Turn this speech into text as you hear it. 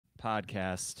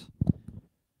podcast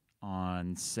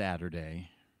on Saturday.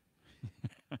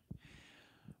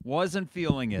 Wasn't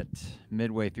feeling it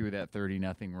midway through that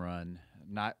 30-0 run.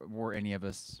 Not were any of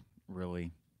us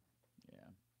really. Yeah.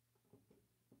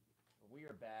 But we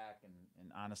are back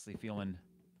and honestly feeling,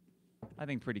 I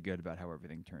think, pretty good about how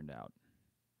everything turned out.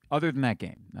 Other than that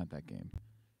game, not that game.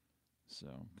 So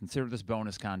consider this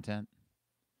bonus content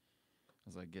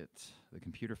as I get the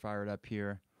computer fired up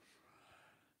here.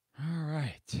 All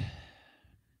right.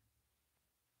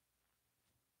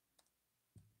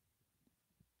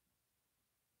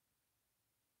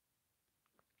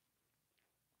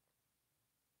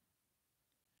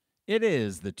 It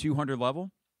is the 200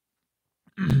 level.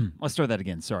 Let's start that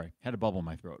again. Sorry. Had a bubble in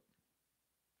my throat.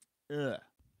 Ugh.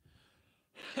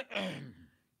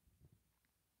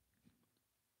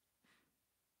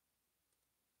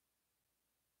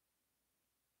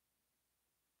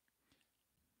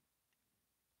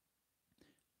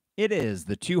 It is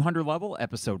the 200 level,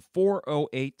 episode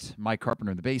 408. Mike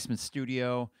Carpenter in the basement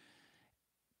studio.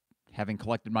 Having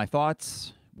collected my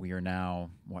thoughts, we are now,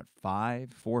 4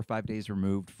 or 5 days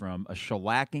removed from a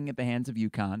shellacking at the hands of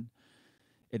UConn.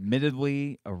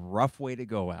 Admittedly, a rough way to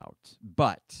go out.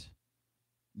 But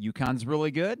UConn's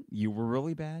really good. You were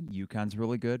really bad. UConn's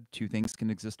really good. Two things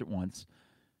can exist at once.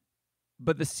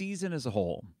 But the season as a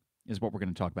whole is what we're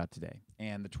going to talk about today.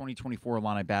 And the 2024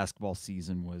 Illini basketball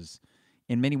season was,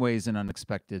 in many ways, an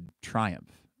unexpected triumph.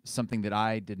 Something that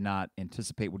I did not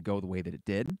anticipate would go the way that it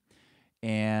did.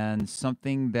 And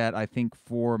something that I think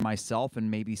for myself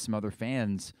and maybe some other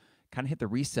fans kind of hit the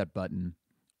reset button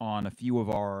on a few of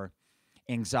our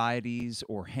anxieties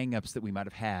or hangups that we might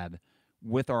have had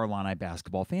with our Illini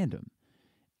basketball fandom.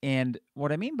 And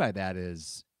what I mean by that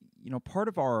is, part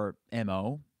of our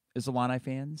MO as Illini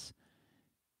fans,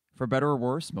 for better or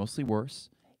worse, mostly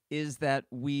worse, is that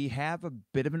we have a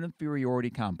bit of an inferiority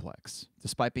complex.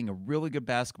 Despite being a really good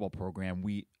basketball program,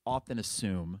 we often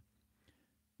assume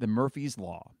the Murphy's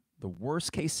Law, the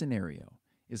worst case scenario,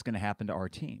 is going to happen to our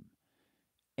team.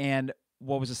 And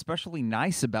what was especially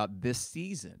nice about this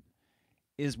season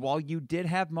is while you did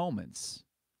have moments,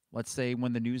 let's say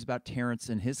when the news about Terrence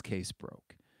and his case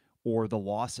broke, or the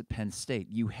loss at Penn State,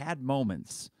 you had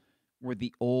moments where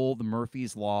the old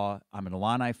Murphy's Law, I'm an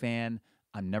Illini fan,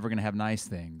 I'm never going to have nice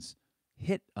things,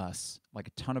 hit us like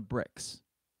a ton of bricks.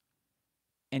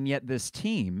 And yet this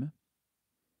team,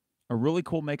 a really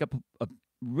cool makeup of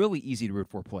really easy to root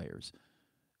for players,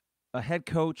 a head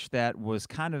coach that was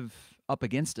kind of up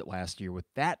against it last year with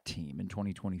that team in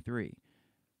 2023,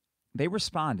 they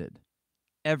responded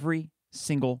every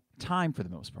single time for the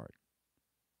most part.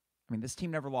 I mean, this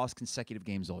team never lost consecutive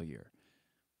games all year.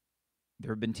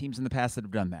 There have been teams in the past that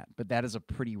have done that, but that is a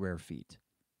pretty rare feat.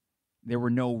 There were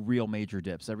no real major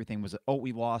dips. Everything was,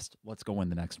 we lost, let's go win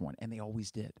the next one. And they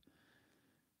always did.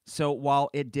 So while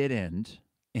it did end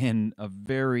in a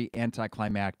very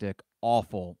anticlimactic,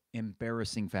 awful,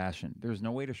 embarrassing fashion, there's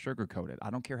no way to sugarcoat it. I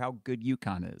don't care how good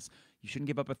UConn is. You shouldn't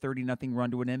give up a 30-0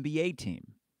 run to an NBA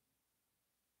team.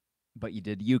 But you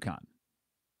did UConn.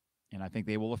 And I think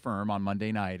they will affirm on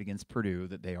Monday night against Purdue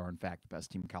that they are, in fact, the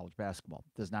best team in college basketball.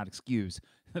 Does not excuse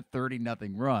the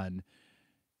 30-0 run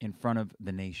in front of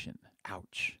the nation.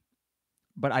 Ouch.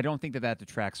 But I don't think that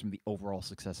detracts from the overall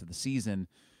success of the season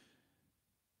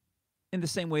in the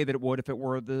same way that it would if it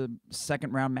were the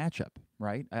second-round matchup,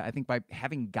 right? I think by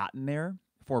having gotten there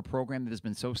for a program that has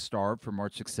been so starved for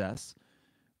March success,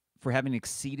 for having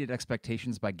exceeded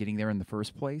expectations by getting there in the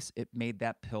first place, it made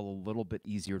that pill a little bit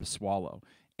easier to swallow.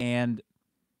 And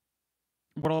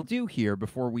what I'll do here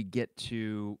before we get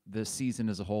to the season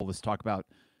as a whole is talk about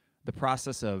the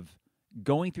process of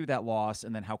going through that loss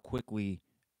and then how quickly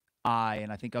I,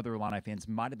 and I think other Illini fans,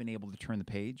 might have been able to turn the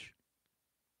page.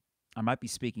 I might be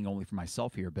speaking only for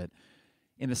myself here, but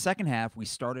in the second half, we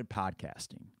started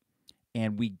podcasting.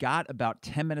 And we got about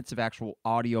 10 minutes of actual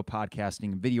audio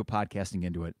podcasting and video podcasting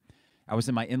into it. I was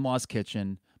in my in-laws'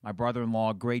 kitchen. My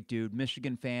brother-in-law, great dude,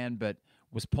 Michigan fan, but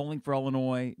was pulling for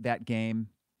Illinois that game.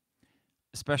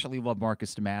 Especially love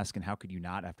Marcus Damask, and how could you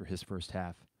not after his first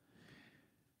half?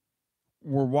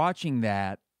 We're watching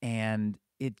that, and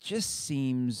it just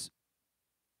seems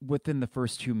within the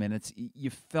first 2 minutes, you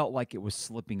felt like it was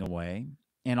slipping away.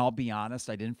 And I'll be honest,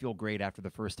 I didn't feel great after the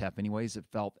first half anyways. It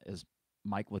felt, as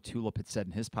Mike Latulip had said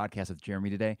in his podcast with Jeremy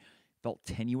today, felt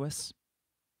tenuous,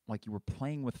 like you were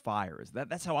playing with fire.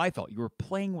 That's how I felt. You were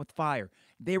playing with fire.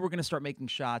 They were going to start making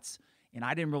shots, and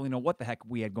I didn't really know what the heck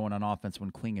we had going on offense when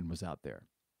Klingon was out there.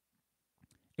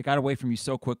 It got away from you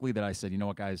so quickly that I said, you know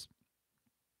what, guys,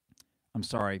 I'm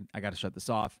sorry. I got to shut this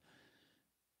off.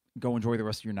 Go enjoy the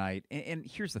rest of your night. And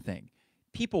here's the thing.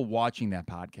 people watching that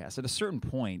podcast, at a certain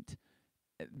point,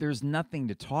 there's nothing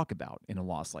to talk about in a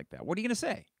loss like that. What are you going to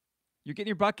say? You're getting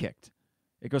your butt kicked.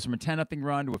 It goes from a 10-0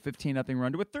 run to a 15-0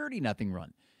 run to a 30-0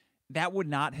 run. That would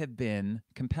not have been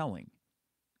compelling.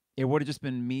 It would have just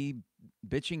been me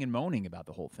bitching and moaning about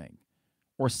the whole thing,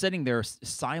 or sitting there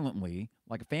silently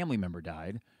like a family member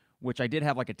died, which I did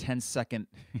have like a 10-second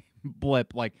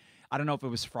blip. Like, I don't know if it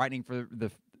was frightening for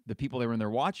the people that were in there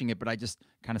watching it, but I just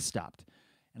kind of stopped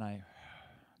and I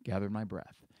gathered my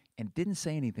breath and didn't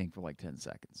say anything for like 10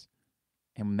 seconds.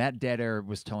 And when that dead air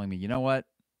was telling me, you know what?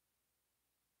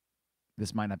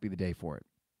 This might not be the day for it.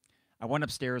 I went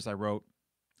upstairs, I wrote,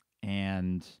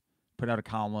 and put out a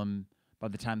column by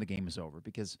the time the game was over,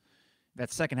 because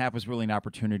that second half was really an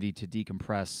opportunity to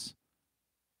decompress,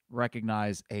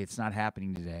 recognize, hey, it's not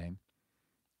happening today.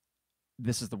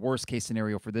 This is the worst case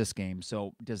scenario for this game.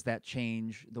 So does that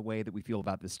change the way that we feel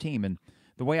about this team? And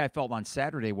the way I felt on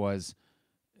Saturday was,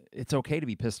 it's okay to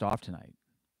be pissed off tonight.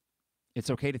 It's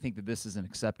okay to think that this isn't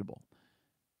acceptable.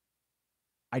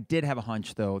 I did have a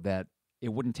hunch, though, that it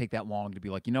wouldn't take that long to be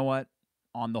like, you know what?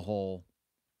 On the whole,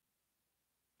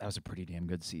 that was a pretty damn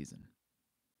good season.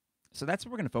 So that's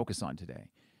what we're going to focus on today.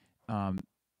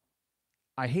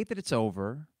 I hate that it's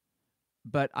over,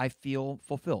 but I feel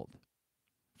fulfilled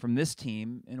from this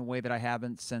team in a way that I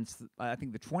haven't since, I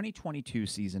think, the 2022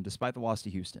 season, despite the loss to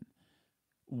Houston.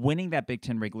 Winning that Big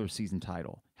Ten regular season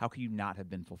title, how could you not have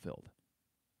been fulfilled?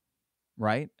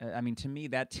 Right? I mean, to me,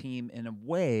 that team, in a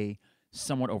way,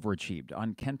 somewhat overachieved.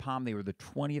 On Ken Pom, they were the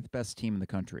 20th best team in the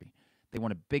country. They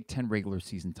won a Big Ten regular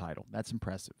season title. That's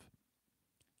impressive.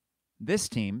 This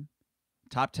team,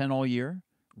 top 10 all year,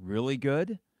 really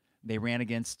good. They ran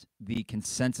against the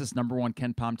consensus number one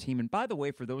Ken Pom team. And by the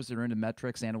way, for those that are into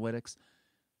metrics, analytics,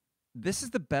 this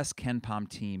is the best Ken Pom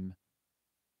team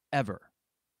ever.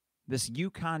 This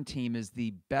UConn team is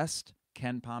the best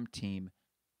Ken Pom team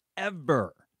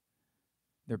ever.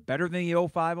 They're better than the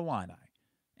 05 Illini.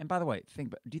 And by the way, do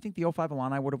you think the 05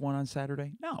 Illini would have won on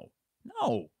Saturday? No.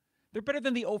 They're better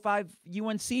than the 05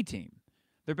 UNC team.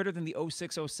 They're better than the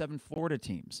 06-07 Florida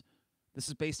teams. This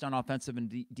is based on offensive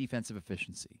and defensive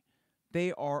efficiency.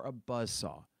 They are a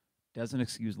buzzsaw. Doesn't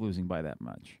excuse losing by that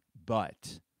much,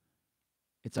 but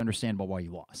it's understandable why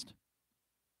you lost.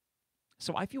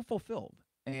 So I feel fulfilled,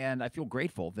 and I feel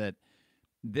grateful that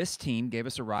this team gave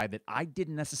us a ride that I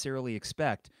didn't necessarily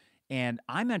expect. And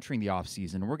I'm entering the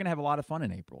offseason, and we're going to have a lot of fun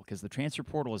in April because the transfer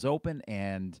portal is open,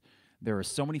 and there are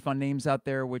so many fun names out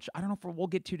there, which I don't know if we'll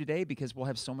get to today because we'll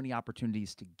have so many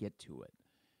opportunities to get to it.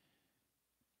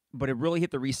 But it really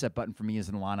hit the reset button for me as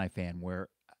an Illini fan, where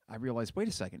I realized, wait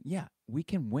a second, yeah, we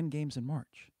can win games in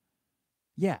March.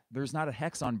 Yeah, there's not a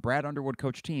hex on Brad Underwood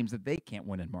coach teams that they can't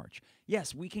win in March.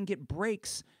 Yes, we can get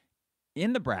breaks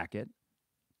in the bracket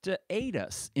to aid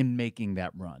us in making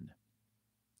that run.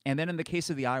 And then in the case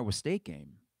of the Iowa State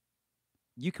game,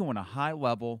 you can win a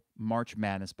high-level March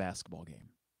Madness basketball game,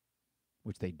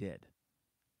 which they did.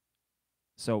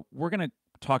 So we're going to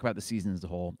talk about the season as a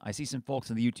whole. I see some folks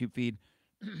in the YouTube feed.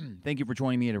 Thank you for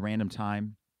joining me at a random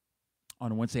time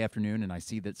on a Wednesday afternoon, and I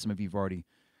see that some of you have already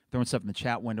thrown stuff in the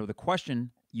chat window. The question,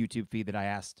 YouTube feed, that I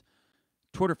asked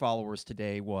Twitter followers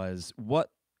today was, what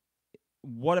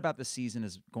about the season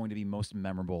is going to be most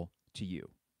memorable to you?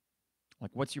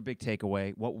 Like, what's your big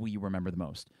takeaway? What will you remember the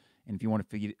most? And if you want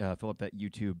to fill up that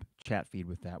YouTube chat feed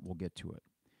with that, we'll get to it.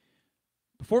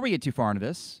 Before we get too far into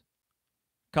this,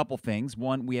 a couple things.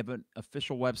 One, we have an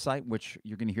official website, which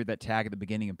you're going to hear that tag at the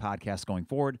beginning of podcasts going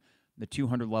forward, the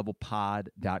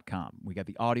 200levelpod.com. We got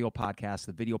the audio podcast,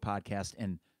 the video podcast,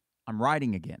 and I'm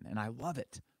writing again, and I love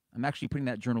it. I'm actually putting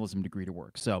that journalism degree to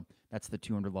work. So that's the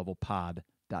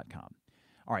 200levelpod.com.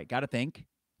 All right, got to thank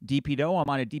DPDO. I'm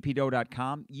on at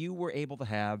dpdo.com. You were able to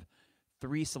have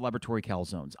 3 celebratory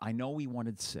calzones. I know we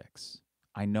wanted 6.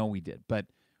 I know we did. But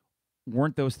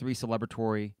weren't those 3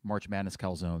 celebratory March Madness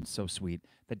calzones so sweet?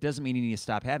 That doesn't mean you need to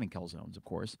stop having calzones, of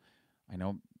course. I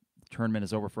know the tournament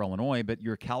is over for Illinois, but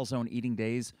your calzone eating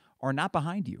days are not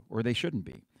behind you, or they shouldn't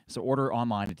be. So order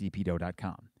online at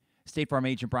dpdo.com. State Farm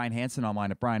agent Brian Hansen online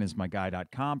at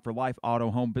brianismyguy.com. For life, auto,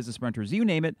 home, business renters, you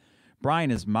name it, Brian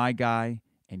is my guy.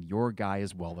 And your guy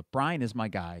as well at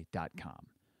brianismyguy.com.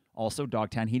 Also,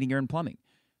 Dogtown Heating, Air, and Plumbing.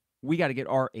 We got to get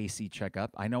our AC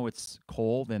checkup. I know it's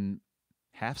cold and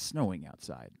half snowing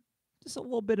outside. Just a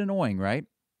little bit annoying, right?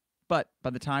 But by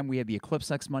the time we have the eclipse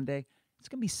next Monday, it's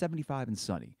going to be 75 and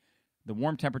sunny. The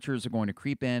warm temperatures are going to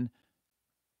creep in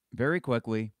very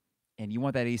quickly, and you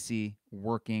want that AC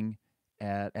working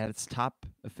at its top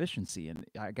efficiency. And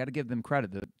I got to give them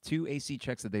credit. The 2 AC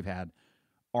checks that they've had,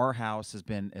 our house has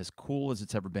been as cool as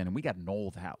it's ever been, and we got an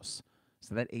old house.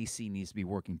 So that AC needs to be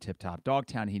working tip-top.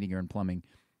 Dogtown Heating, Air, and Plumbing.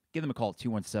 Give them a call at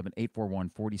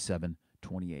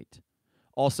 217-841-4728.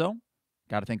 Also,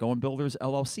 got to thank Owen Builders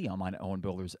LLC online at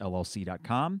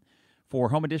owenbuildersllc.com. For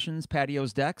home additions,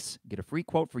 patios, decks, get a free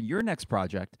quote for your next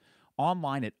project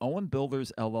online at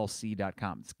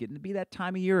owenbuildersllc.com. It's getting to be that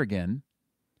time of year again.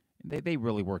 They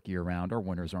really work year-round. Our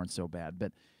winters aren't so bad.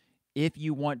 But if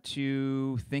you want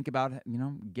to think about,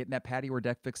 getting that patio or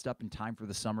deck fixed up in time for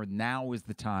the summer, now is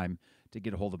the time to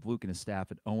get a hold of Luke and his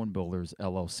staff at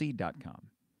owenbuildersllc.com.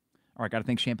 All right, got to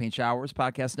thank Champagne Showers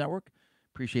Podcast Network.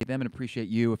 Appreciate them and appreciate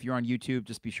you. If you're on YouTube,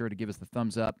 just be sure to give us the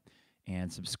thumbs up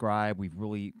and subscribe. We've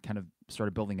really kind of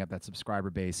started building up that subscriber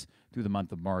base through the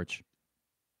month of March.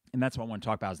 And that's what I want to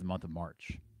talk about is the month of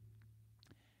March.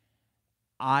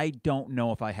 I don't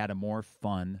know if I had a more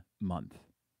fun month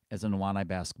as an Illini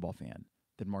basketball fan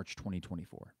than March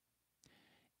 2024.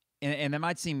 And that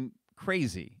might seem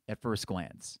crazy at first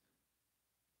glance.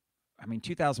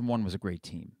 2001 was a great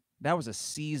team. That was a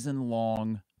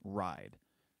season-long ride.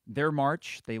 Their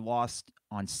March, they lost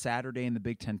on Saturday in the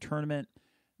Big Ten tournament.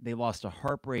 They lost a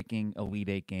heartbreaking Elite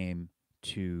Eight game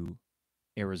to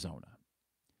Arizona.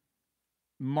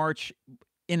 March,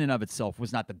 in and of itself,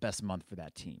 was not the best month for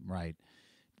that team, right?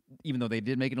 Even though they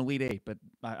did make an Elite Eight, but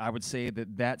I would say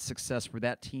that success for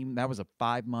that team, that was a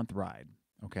 5-month ride,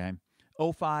 okay?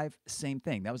 05, same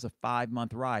thing. That was a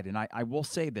 5-month ride. And I will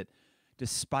say that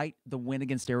despite the win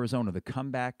against Arizona, the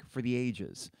comeback for the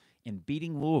ages, and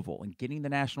beating Louisville and getting the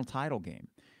national title game,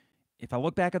 if I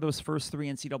look back at those first 3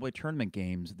 NCAA tournament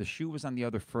games, the shoe was on the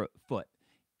other foot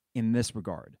in this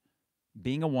regard.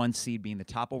 Being a 1 seed, being the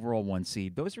top overall 1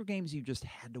 seed, those were games you just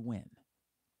had to win.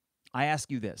 I ask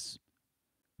you this.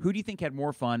 Who do you think had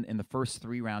more fun in the first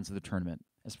 3 rounds of the tournament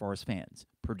as far as fans,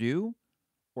 Purdue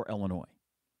or Illinois?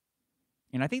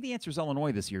 And I think the answer is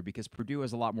Illinois this year because Purdue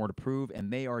has a lot more to prove,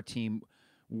 and they are a team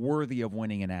worthy of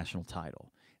winning a national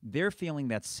title. They're feeling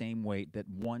that same weight that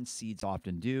 1 seeds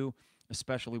often do,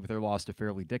 especially with their loss to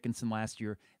Fairleigh Dickinson last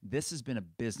year. This has been a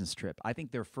business trip. I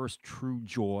think their first true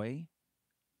joy,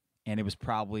 and it was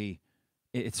probably,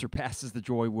 it surpasses the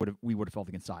joy we would have felt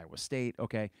against Iowa State,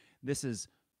 okay? This is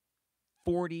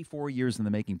 44 years in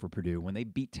the making for Purdue. When they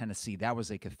beat Tennessee, that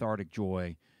was a cathartic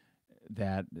joy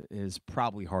that is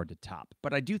probably hard to top.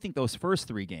 But I do think those first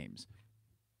 3 games,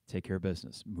 take care of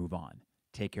business, move on.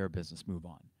 Take care of business, move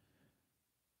on.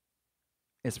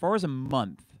 As far as a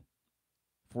month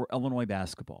for Illinois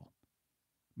basketball,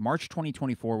 March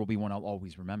 2024 will be one I'll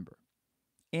always remember.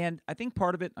 And I think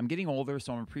part of it, I'm getting older,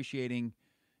 so I'm appreciating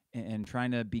and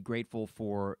trying to be grateful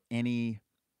for any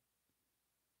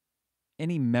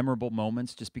memorable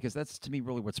moments, just because that's, to me,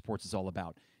 really what sports is all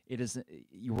about. It is,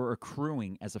 you are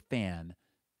accruing as a fan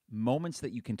moments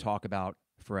that you can talk about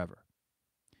forever.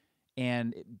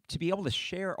 And to be able to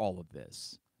share all of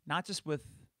this, not just with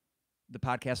the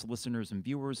podcast listeners and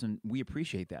viewers, and we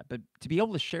appreciate that, but to be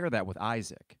able to share that with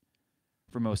Isaac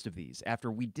for most of these, after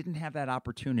we didn't have that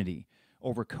opportunity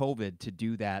over COVID to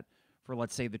do that for,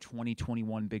 let's say, the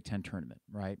 2021 Big Ten tournament,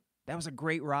 right? That was a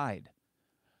great ride.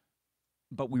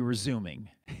 But we were Zooming.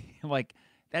 Like,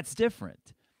 that's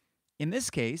different. In this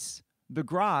case, the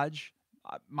garage,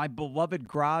 my beloved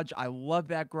garage, I love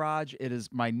that garage. It is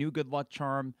my new good luck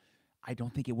charm. I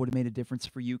don't think it would have made a difference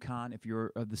for UConn if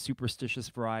you're of the superstitious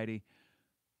variety.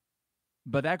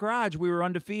 But that garage, we were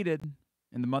undefeated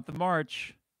in the month of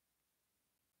March.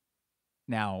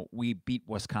 Now, we beat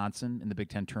Wisconsin in the Big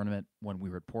Ten tournament when we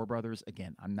were at Poor Brothers.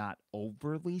 Again, I'm not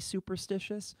overly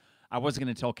superstitious. I wasn't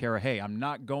going to tell Kara, hey, I'm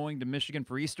not going to Michigan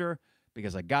for Easter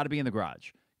because I got to be in the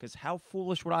garage. Because how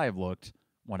foolish would I have looked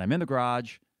when I'm in the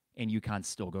garage and UConn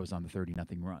still goes on the 30-0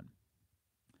 run?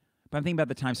 But I'm thinking about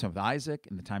the time spent with Isaac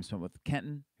and the time spent with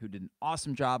Kenton, who did an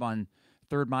awesome job on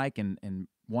third mic and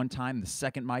one time the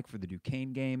second mic for the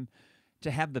Duquesne game.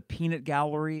 To have the peanut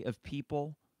gallery of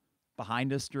people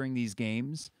behind us during these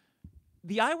games.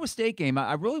 The Iowa State game,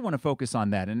 I really want to focus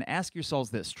on that and ask yourselves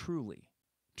this, truly,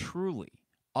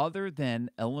 other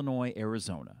than Illinois,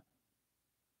 Arizona.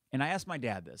 And I asked my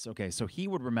dad this, okay, so he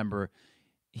would remember,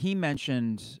 he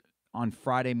mentioned on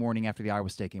Friday morning after the Iowa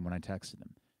State game when I texted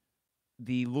him,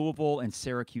 the Louisville and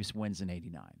Syracuse wins in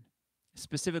 89,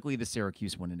 specifically the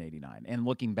Syracuse win in 89. And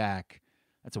looking back,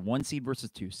 that's a 1 seed versus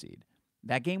 2 seed.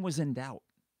 That game was in doubt.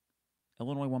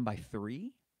 Illinois won by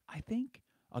 3, I think,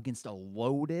 against a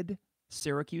loaded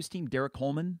Syracuse team. Derek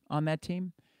Coleman on that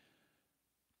team.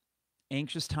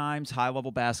 Anxious times,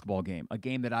 high-level basketball game. A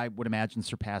game that I would imagine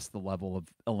surpassed the level of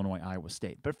Illinois-Iowa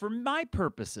State. But for my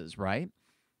purposes, right,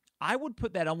 I would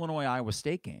put that Illinois-Iowa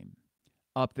State game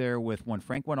up there with when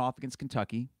Frank went off against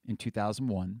Kentucky in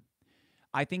 2001.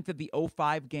 I think that the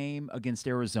 05 game against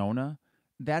Arizona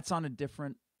that's on a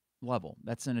different level.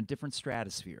 That's in a different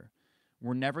stratosphere.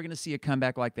 We're never going to see a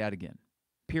comeback like that again.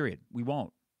 Period. We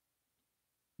won't.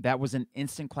 That was an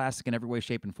instant classic in every way,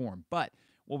 shape, and form. But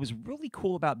what was really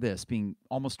cool about this, being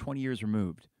almost 20 years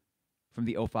removed from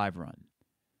the 05 run,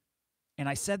 and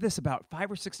I said this about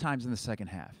 5 or 6 times in the second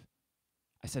half,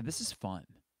 I said, this is fun.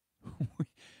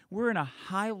 We're in a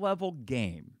high-level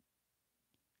game.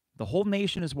 The whole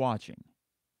nation is watching.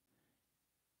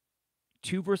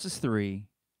 2 versus 3.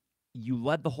 You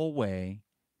led the whole way.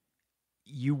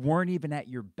 You weren't even at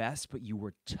your best, but you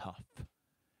were tough.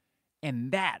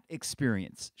 And that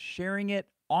experience, sharing it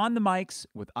on the mics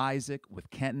with Isaac, with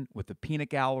Kenton, with the Peanut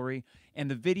Gallery, and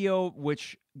the video,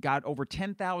 which got over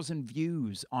 10,000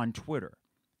 views on Twitter,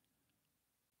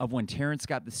 of when Terrence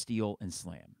got the steal and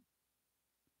slam.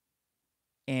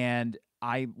 And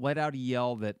I let out a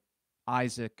yell that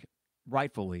Isaac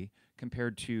rightfully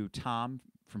compared to Tom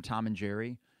from Tom and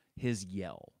Jerry, his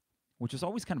yell, which is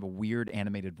always kind of a weird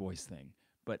animated voice thing.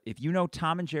 But if you know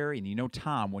Tom and Jerry and you know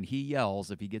Tom, when he yells,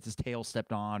 if he gets his tail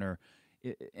stepped on or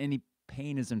any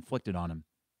pain is inflicted on him,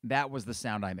 that was the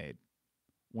sound I made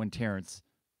when Terrence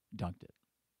dunked it.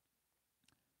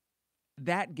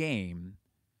 That game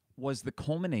was the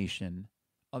culmination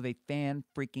of a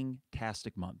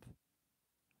fan-freaking-tastic month,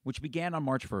 which began on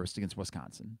March 1st against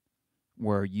Wisconsin,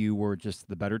 where you were just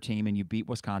the better team and you beat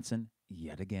Wisconsin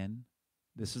yet again.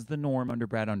 This is the norm under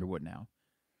Brad Underwood now.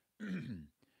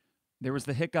 There was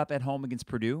the hiccup at home against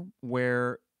Purdue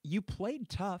where you played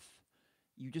tough.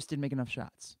 You just didn't make enough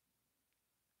shots.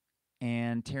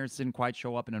 And Terrence didn't quite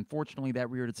show up, and unfortunately that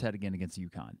reared its head again against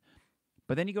UConn.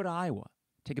 But then you go to Iowa,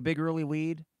 take a big early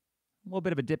lead, a little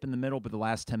bit of a dip in the middle, but the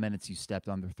last 10 minutes you stepped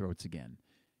on their throats again.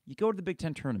 You go to the Big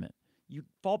Ten tournament. You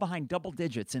fall behind double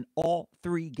digits in all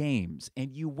 3 games,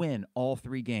 and you win all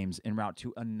 3 games en route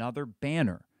to another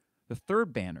banner, the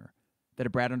third banner that a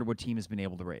Brad Underwood team has been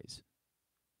able to raise.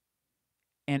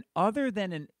 And other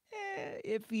than an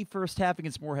iffy first half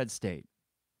against Morehead State,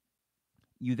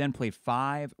 you then played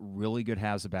 5 really good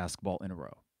halves of basketball in a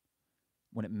row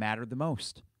when it mattered the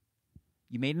most.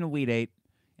 You made an Elite Eight,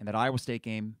 and that Iowa State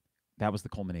game, that was the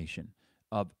culmination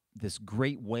of this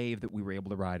great wave that we were able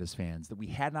to ride as fans that we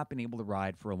had not been able to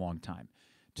ride for a long time.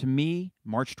 To me,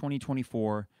 March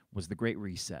 2024 was the great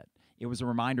reset. It was a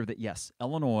reminder that, yes,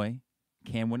 Illinois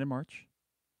can win in March.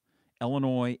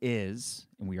 Illinois is,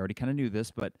 and we already kind of knew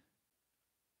this, but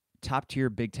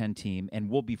top-tier Big Ten team and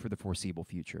will be for the foreseeable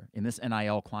future. In this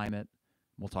NIL climate,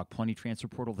 we'll talk plenty transfer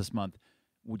portal this month,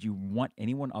 would you want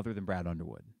anyone other than Brad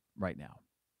Underwood right now?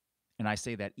 And I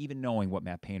say that even knowing what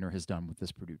Matt Painter has done with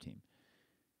this Purdue team.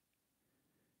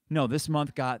 No, this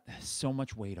month got so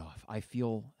much weight off. I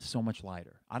feel so much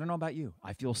lighter. I don't know about you.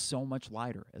 I feel so much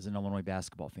lighter as an Illinois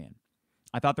basketball fan.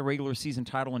 I thought the regular season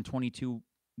title in 22,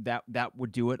 that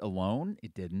would do it alone.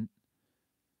 It didn't.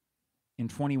 In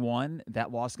 21,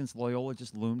 that loss against Loyola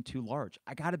just loomed too large.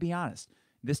 I got to be honest.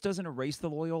 This doesn't erase the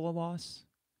Loyola loss,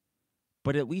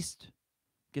 but at least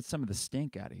get some of the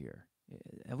stink out of here,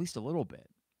 at least a little bit.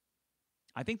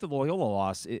 I think the Loyola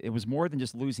loss, it was more than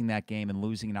just losing that game and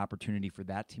losing an opportunity for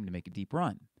that team to make a deep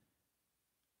run.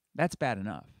 That's bad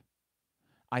enough.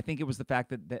 I think it was the fact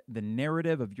that the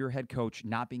narrative of your head coach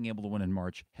not being able to win in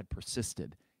March had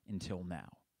persisted until now.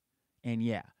 And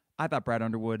yeah, I thought Brad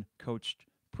Underwood coached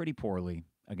pretty poorly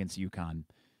against UConn.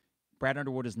 Brad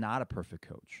Underwood is not a perfect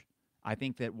coach. I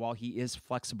think that while he is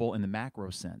flexible in the macro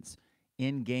sense,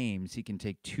 in games he can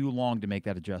take too long to make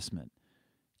that adjustment.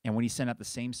 And when he sent out the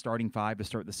same starting 5 to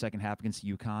start the second half against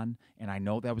UConn, and I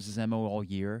know that was his MO all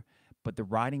year, but the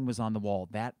writing was on the wall.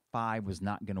 That 5 was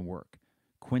not going to work.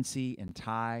 Quincy and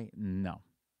Ty, no.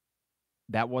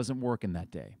 That wasn't working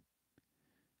that day.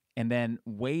 And then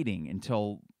waiting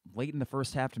until late in the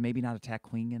first half to maybe not attack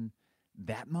Klingon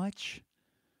that much,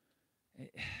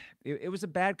 it was a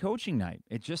bad coaching night.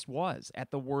 It just was at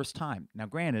the worst time. Now,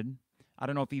 granted, I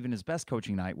don't know if even his best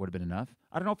coaching night would have been enough.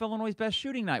 I don't know if Illinois' best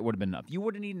shooting night would have been enough. You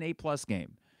wouldn't need an A-plus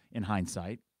game in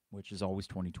hindsight, which is always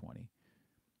 20/20.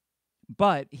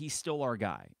 But he's still our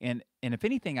guy. And if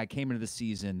anything, I came into the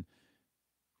season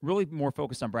really more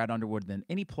focused on Brad Underwood than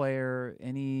any player,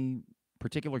 any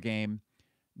particular game.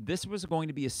 This was going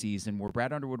to be a season where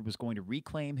Brad Underwood was going to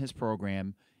reclaim his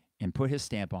program and put his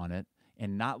stamp on it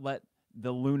and not let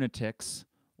the lunatics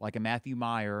like a Matthew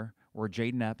Meyer or a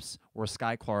Jaden Epps or a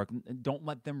Sky Clark, don't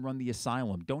let them run the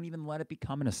asylum. Don't even let it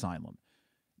become an asylum.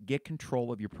 Get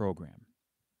control of your program.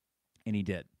 And he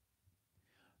did.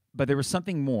 But there was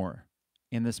something more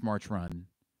in this March run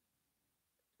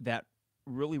that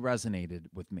really resonated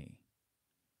with me.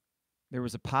 There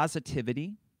was a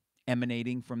positivity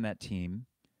emanating from that team.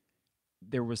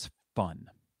 There was fun.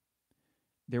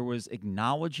 There was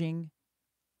acknowledging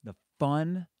the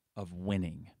fun of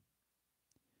winning.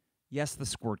 Yes, the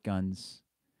squirt guns.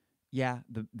 Yeah,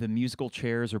 the musical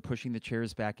chairs or pushing the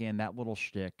chairs back in, that little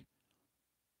shtick.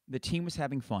 The team was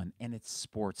having fun, and it's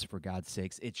sports, for God's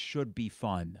sakes. It should be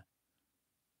fun.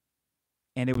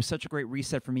 And it was such a great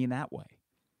reset for me in that way.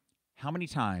 How many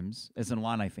times, as an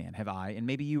Illini fan, have I, and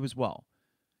maybe you as well,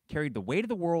 carried the weight of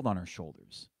the world on our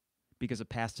shoulders because of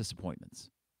past disappointments?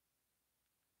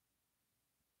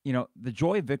 You know, the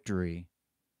joy of victory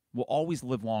will always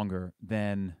live longer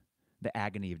than the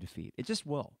agony of defeat. It just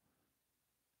will.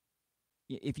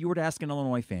 If you were to ask an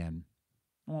Illinois fan,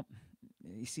 well,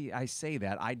 you see, I say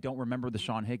that. I don't remember the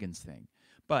Sean Higgins thing.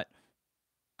 But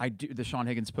I do, the Sean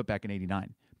Higgins putback in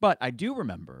 89. But I do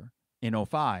remember in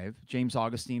 05, James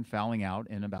Augustine fouling out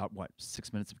in about,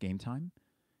 6 minutes of game time?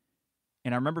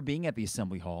 And I remember being at the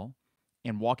Assembly Hall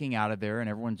and walking out of there, and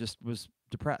everyone just was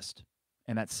depressed.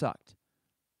 And that sucked.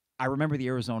 I remember the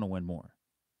Arizona win more.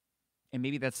 And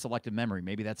maybe that's selective memory.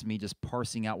 Maybe that's me just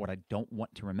parsing out what I don't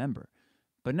want to remember.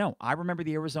 But no, I remember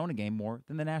the Arizona game more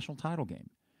than the national title game.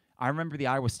 I remember the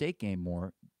Iowa State game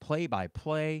more, play by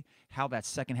play, how that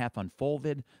second half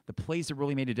unfolded, the plays that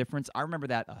really made a difference. I remember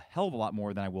that a hell of a lot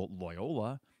more than I will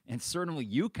Loyola and certainly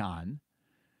UConn.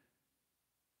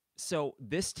 So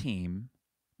this team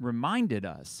reminded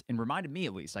us, and reminded me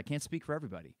at least, I can't speak for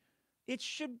everybody, it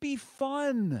should be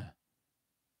fun.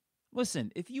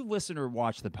 Listen, if you listen or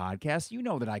watch the podcast, you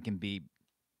know that I can be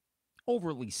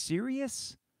overly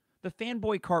serious. The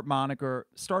Fanboy Carp moniker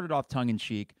started off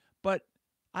tongue-in-cheek, but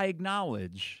I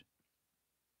acknowledge,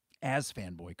 as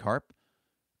Fanboy Carp,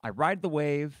 I ride the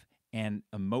wave, and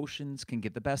emotions can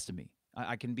get the best of me.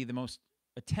 I can be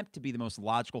attempt to be the most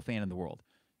logical fan in the world.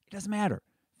 It doesn't matter.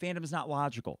 Fandom is not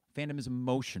logical. Fandom is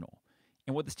emotional.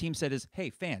 And what this team said is, hey,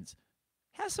 fans,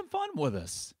 have some fun with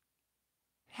us.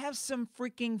 Have some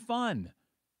freaking fun.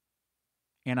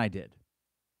 And I did.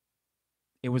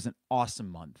 It was an awesome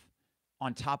month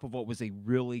on top of what was a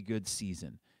really good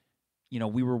season. You know,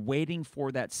 we were waiting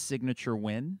for that signature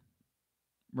win,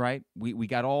 right? We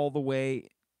got all the way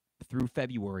through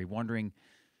February wondering,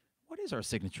 what is our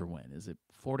signature win? Is it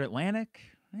Florida Atlantic?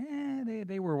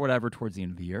 They were whatever towards the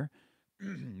end of the year.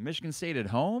 Michigan State at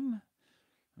home?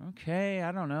 Okay,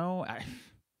 I don't know.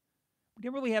 We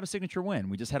didn't really have a signature win.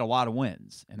 We just had a lot of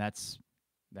wins, and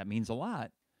that means a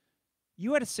lot.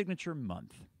 You had a signature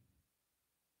month.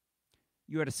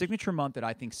 You had a signature month that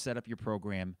I think set up your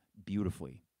program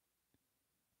beautifully.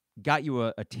 Got you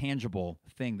a tangible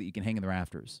thing that you can hang in the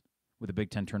rafters with a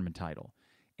Big Ten tournament title.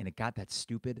 And it got that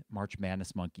stupid March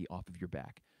Madness monkey off of your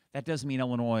back. That doesn't mean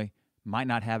Illinois might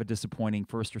not have a disappointing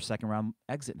first or second round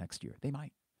exit next year. They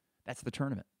might. That's the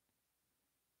tournament.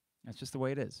 That's just the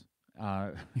way it is.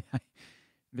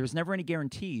 There's never any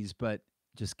guarantees, but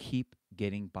just keep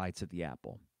getting bites at the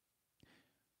apple.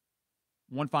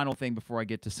 One final thing before I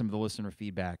get to some of the listener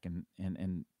feedback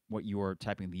and what you are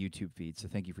typing in the YouTube feed, so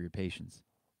thank you for your patience.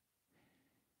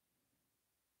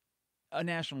 A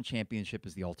national championship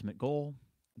is the ultimate goal.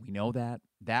 We know that.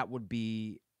 That would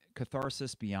be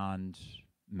catharsis beyond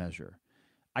measure.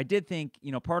 I did think,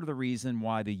 part of the reason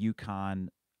why the UConn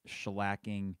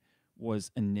shellacking was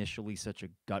initially such a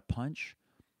gut punch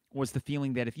was the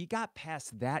feeling that if you got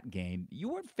past that game, you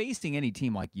weren't facing any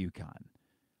team like UConn.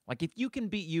 Like, if you can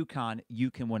beat UConn,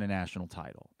 you can win a national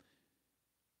title.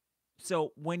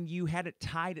 So when you had it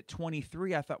tied at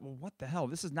 23, I thought, well, what the hell?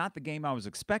 This is not the game I was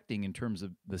expecting in terms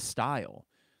of the style.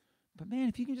 But, man,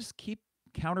 if you can just keep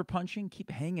counterpunching, keep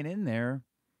hanging in there,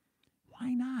 why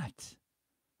not?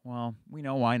 Well, we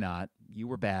know why not. You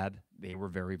were bad. They were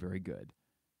very, very good.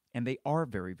 And they are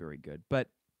very, very good. But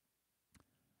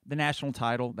the national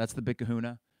title, that's the big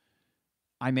kahuna.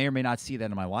 I may or may not see that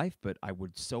in my life, but I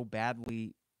would so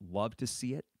badly love to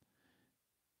see it.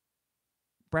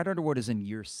 Brad Underwood is in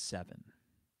year 7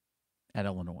 at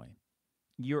Illinois.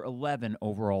 Year 11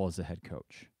 overall as a head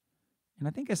coach. And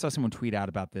I think I saw someone tweet out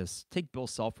about this. Take Bill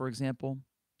Self, for example.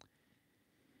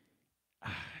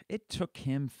 It took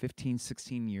him 15,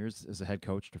 16 years as a head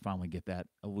coach to finally get that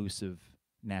elusive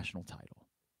national title.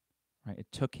 Right? It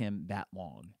took him that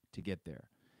long to get there.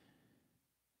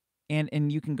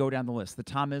 And you can go down the list. The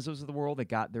Tom Izzos of the world that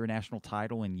got their national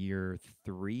title in year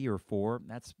 3 or 4,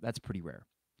 that's pretty rare.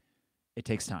 It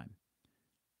takes time.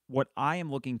 What I am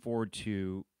looking forward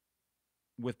to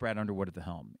with Brad Underwood at the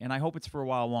helm, and I hope it's for a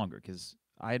while longer, because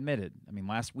I admitted,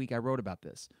 last week I wrote about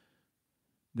this.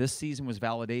 This season was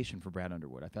validation for Brad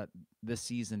Underwood. I thought this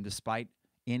season, despite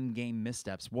in-game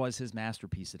missteps, was his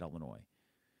masterpiece at Illinois.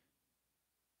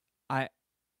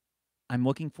 I'm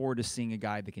looking forward to seeing a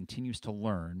guy that continues to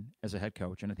learn as a head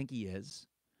coach, and I think he is.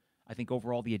 I think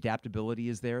overall the adaptability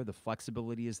is there, the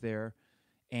flexibility is there,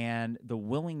 and the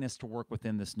willingness to work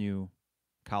within this new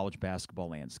college basketball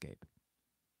landscape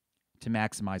to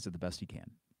maximize it the best he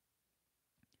can.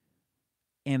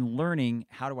 And learning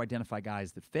how to identify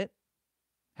guys that fit,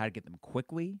 how to get them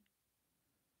quickly,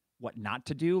 what not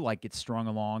to do, like get strung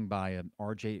along by a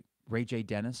Ray J.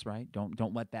 Dennis, right?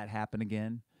 Don't let that happen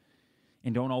again.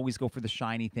 And don't always go for the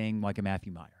shiny thing like a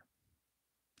Matthew Meyer.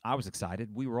 I was excited.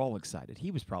 We were all excited. He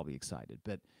was probably excited.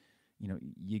 But,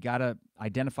 you got to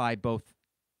identify both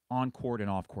on-court and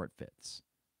off-court fits.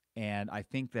 And I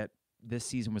think that this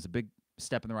season was a big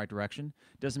step in the right direction.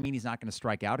 Doesn't mean he's not going to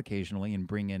strike out occasionally and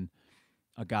bring in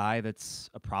a guy that's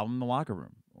a problem in the locker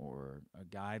room or a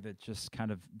guy that just kind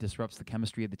of disrupts the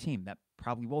chemistry of the team. That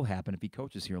probably will happen if he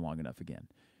coaches here long enough again.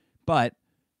 But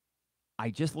I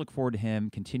just look forward to him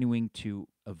continuing to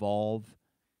evolve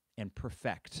and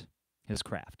perfect his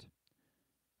craft.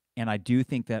 And I do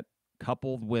think that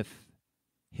coupled with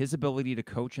his ability to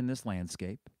coach in this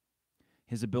landscape,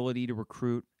 his ability to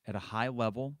recruit at a high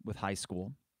level with high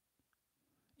school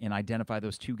and identify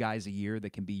those 2 guys a year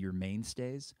that can be your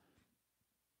mainstays,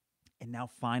 and now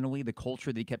finally the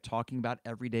culture that he kept talking about,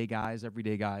 everyday guys.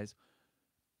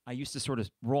 I used to sort of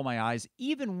roll my eyes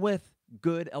even with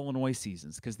good Illinois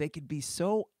seasons because they could be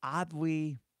so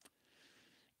oddly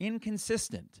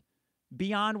inconsistent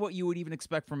beyond what you would even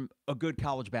expect from a good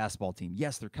college basketball team.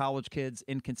 Yes, they're college kids.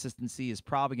 Inconsistency is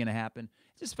probably going to happen.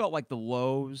 It just felt like the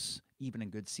lows, even in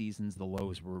good seasons, the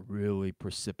lows were really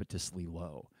precipitously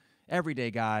low. Everyday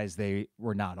guys, they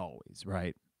were not always,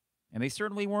 right? And they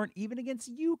certainly weren't even against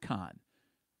UConn.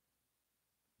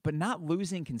 But not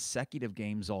losing consecutive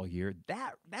games all year,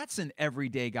 that's an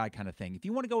everyday guy kind of thing. If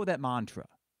you want to go with that mantra,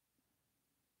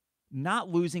 not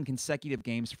losing consecutive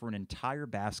games for an entire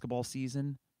basketball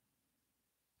season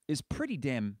is pretty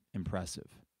damn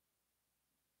impressive.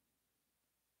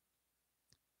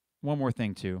 One more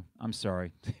thing, too. I'm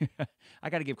sorry. I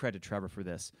got to give credit to Trevor for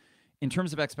this. In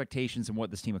terms of expectations and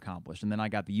what this team accomplished, and then I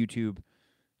got the YouTube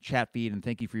chat feed, and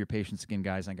thank you for your patience again,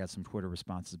 guys. I got some Twitter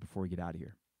responses before we get out of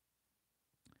here.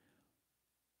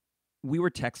 We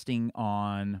were texting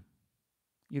on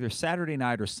either Saturday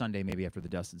night or Sunday, maybe after the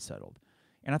dust had settled.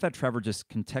 And I thought Trevor just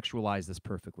contextualized this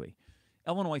perfectly.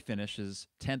 Illinois finishes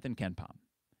 10th in KenPom.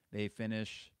 They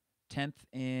finish 10th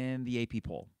in the AP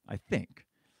poll, I think.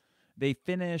 They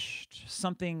finished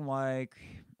something like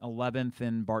 11th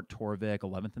in Bart Torvik,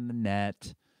 11th in the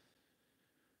net.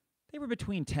 They were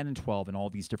between 10 and 12 in all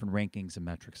these different rankings and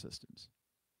metric systems.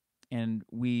 And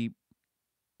we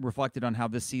reflected on how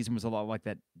this season was a lot like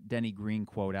that Denny Green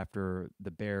quote after the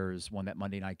Bears won that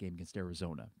Monday night game against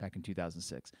Arizona back in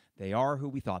 2006. They are who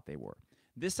we thought they were.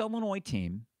 This Illinois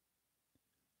team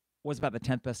was about the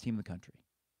 10th best team in the country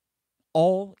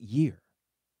all year.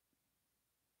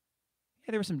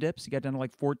 Yeah, there were some dips. He got down to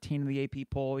like 14 in the AP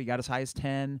poll. He got as high as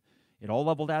 10. It all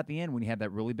leveled out at the end when he had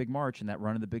that really big March and that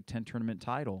run of the Big Ten tournament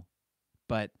title.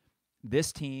 But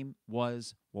this team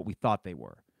was what we thought they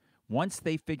were. Once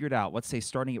they figured out, let's say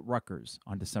starting at Rutgers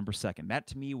on December 2nd, that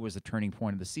to me was a turning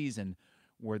point of the season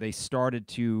where they started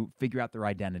to figure out their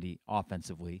identity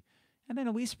offensively, and then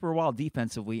at least for a while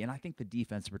defensively, and I think the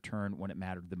defense returned when it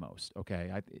mattered the most, okay?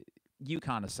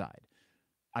 UConn aside,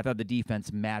 I thought the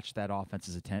defense matched that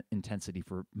offense's intensity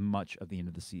for much of the end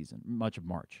of the season, much of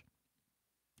March.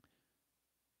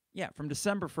 Yeah, from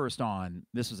December 1st on,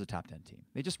 this was a top 10 team.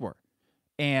 They just were.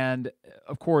 And,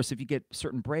 of course, if you get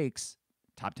certain breaks,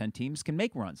 top 10 teams can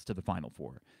make runs to the Final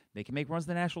Four. They can make runs to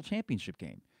the national championship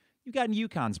game. You got in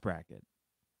UConn's bracket.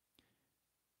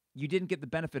 You didn't get the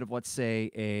benefit of, let's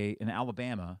say, an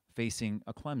Alabama facing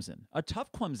a Clemson. A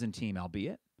tough Clemson team,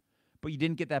 albeit, but you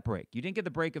didn't get that break. You didn't get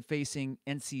the break of facing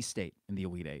NC State in the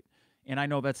Elite Eight. And I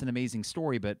know that's an amazing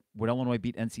story, but would Illinois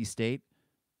beat NC State?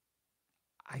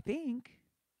 I think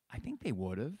they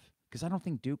would have, because I don't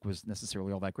think Duke was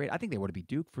necessarily all that great. I think they would have beat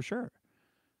Duke for sure.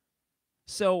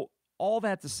 So all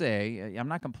that to say, I'm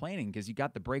not complaining because you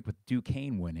got the break with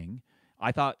Duquesne winning.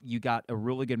 I thought you got a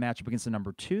really good matchup against the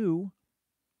number 2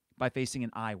 by facing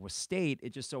an Iowa State.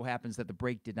 It just so happens that the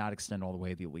break did not extend all the way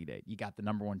to the Elite Eight. You got the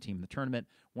number 1 team in the tournament,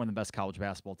 one of the best college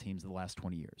basketball teams of the last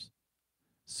 20 years.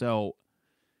 So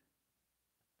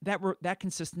that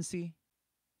consistency,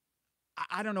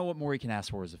 I don't know what more you can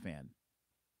ask for as a fan.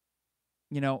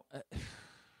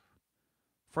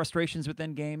 Frustrations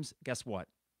within games, guess what?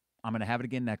 I'm going to have it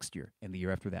again next year, and the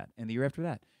year after that, and the year after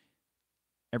that.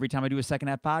 Every time I do a second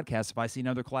half podcast, if I see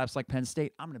another collapse like Penn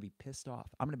State, I'm going to be pissed off.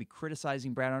 I'm going to be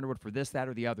criticizing Brad Underwood for this, that,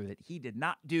 or the other that he did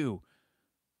not do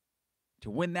to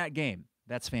win that game.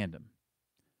 That's fandom.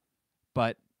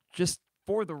 But just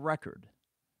for the record,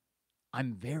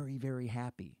 I'm very, very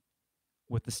happy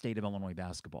with the state of Illinois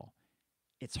basketball.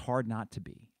 It's hard not to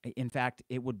be. In fact,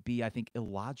 it would be, I think,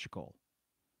 illogical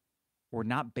or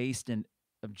not based in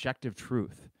objective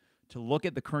truth to look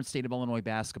at the current state of Illinois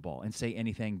basketball and say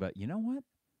anything but, you know what?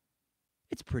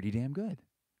 It's pretty damn good,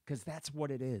 because that's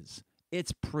what it is.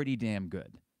 It's pretty damn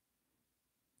good.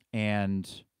 And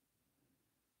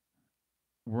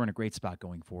we're in a great spot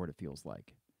going forward, it feels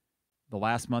like. The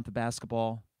last month of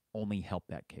basketball only helped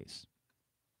that case.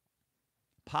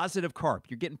 Positive Carp.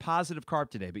 You're getting positive Carp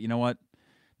today, but you know what?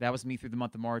 That was me through the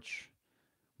month of March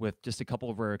with just a couple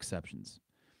of rare exceptions.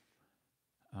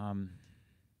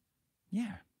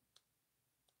 Yeah.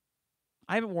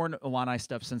 I haven't worn Illini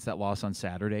stuff since that loss on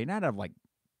Saturday. Not out of, like,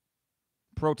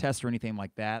 protest or anything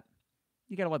like that.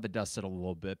 You got to let the dust settle a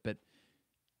little bit. But,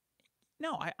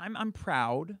 no, I'm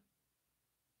proud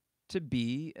to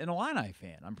be an Illini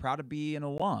fan. I'm proud to be an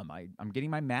alum. I'm getting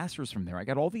my master's from there. I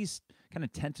got all these kind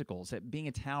of tentacles at being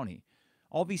a townie,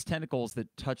 all these tentacles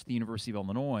that touch the University of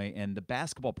Illinois, and the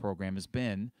basketball program has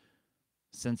been,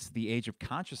 since the age of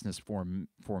consciousness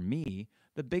for me,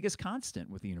 the biggest constant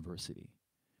with the university.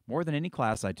 More than any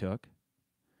class I took,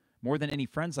 more than any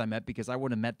friends I met, because I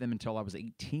wouldn't have met them until I was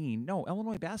 18. No,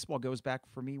 Illinois basketball goes back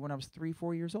for me when I was 3,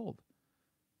 4 years old.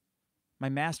 My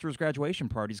master's graduation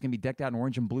party is going to be decked out in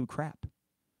orange and blue crap.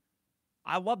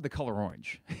 I love the color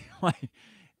orange. Like,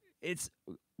 it's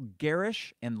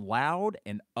garish and loud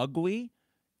and ugly,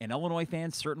 and Illinois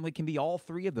fans certainly can be all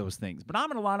three of those things. But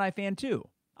I'm an Illini fan too.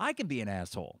 I can be an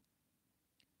asshole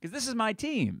because this is my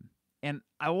team, and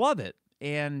I love it.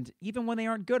 And even when they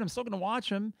aren't good, I'm still going to watch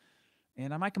them,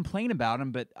 and I might complain about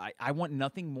them, but I want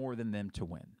nothing more than them to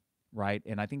win, right?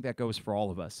 And I think that goes for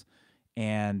all of us.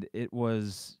 And it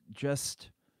was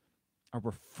just a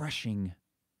refreshing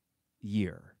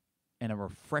year and a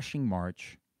refreshing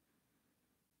March,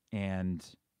 and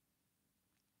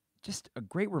just a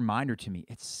great reminder to me,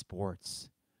 it's sports.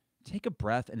 Take a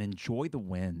breath and enjoy the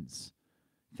wins.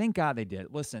 Thank God they did.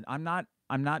 Listen, I'm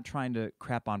not trying to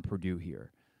crap on Purdue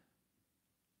here.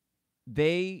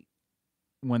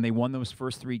 When they won those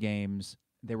first 3 games,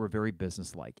 they were very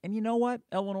businesslike. And you know what?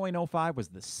 Illinois in 05 was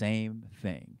the same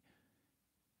thing.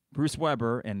 Bruce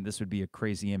Weber, and this would be a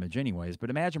crazy image anyways, but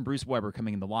imagine Bruce Weber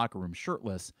coming in the locker room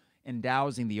shirtless and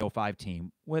dousing the 05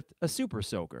 team with a super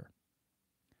soaker.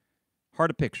 Hard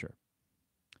to picture.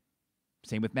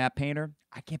 Same with Matt Painter.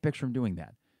 I can't picture him doing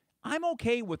that. I'm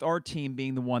okay with our team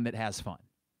being the one that has fun.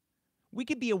 We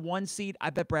could be a 1 seed. I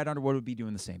bet Brad Underwood would be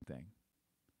doing the same thing.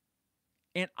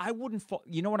 And I wouldn't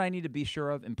you know what I need to be sure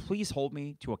of? And please hold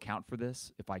me to account for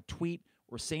this if I tweet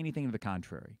or say anything to the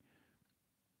contrary.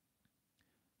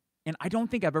 And I don't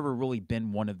think I've ever really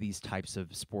been one of these types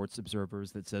of sports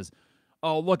observers that says,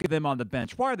 oh, look at them on the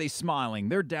bench. Why are they smiling?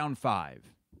 They're down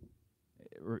 5.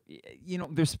 Or, you know,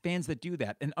 there's fans that do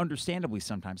that, and understandably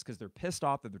sometimes, because they're pissed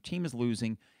off that their team is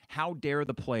losing. How dare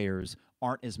the players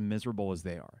aren't as miserable as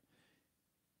they are?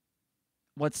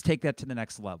 Let's take that to the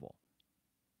next level.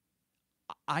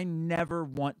 I never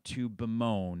want to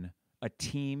bemoan a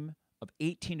team of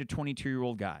 18 to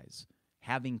 22-year-old guys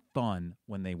having fun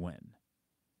when they win.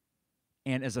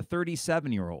 And as a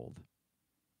 37-year-old,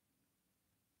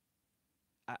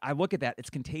 I look at that, it's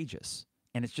contagious.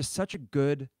 And it's just such a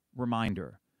good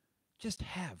reminder. Just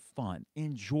have fun.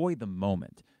 Enjoy the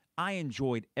moment. I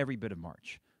enjoyed every bit of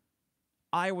March.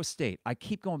 Iowa State, I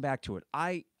keep going back to it.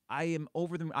 I am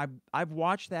over them. I've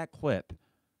watched that clip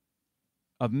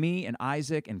of me and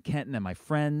Isaac and Kenton and my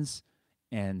friends,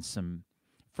 and some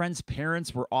friends'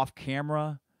 parents were off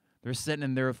camera. They're sitting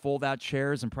in their fold-out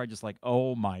chairs and probably just like,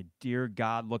 oh, my dear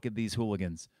God, look at these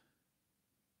hooligans.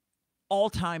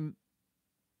 All-time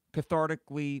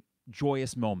cathartically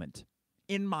joyous moment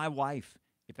in my life.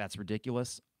 If that's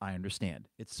ridiculous, I understand.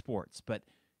 It's sports. But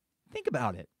think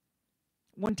about it.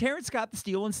 When Terrence got the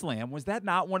steal and slam, was that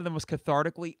not one of the most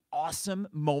cathartically awesome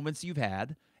moments you've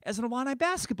had as an Illini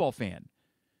basketball fan?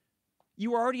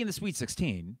 You were already in the Sweet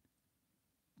 16,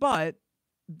 but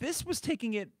this was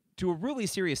taking it to a really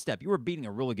serious step. You were beating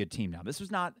a really good team now. This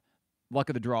was not luck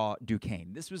of the draw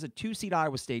Duquesne. This was a 2-seed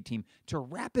Iowa State team. To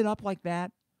wrap it up like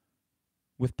that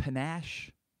with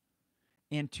panache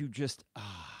and to just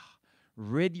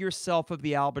rid yourself of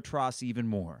the albatross even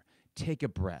more. Take a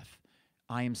breath.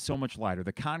 I am so much lighter.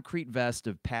 The concrete vest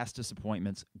of past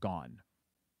disappointments, gone.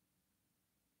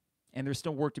 And there's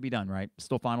still work to be done, right?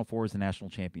 Still Final Fours and national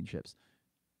championships.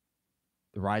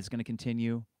 The ride's going to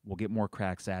continue. We'll get more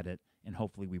cracks at it, and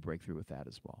hopefully we break through with that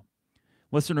as well.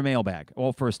 Listener mailbag.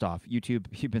 Well, first off, YouTube,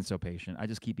 you've been so patient. I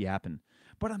just keep yapping.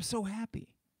 But I'm so happy.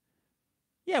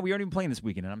 Yeah, we aren't even playing this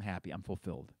weekend, and I'm happy. I'm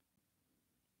fulfilled.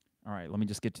 All right, let me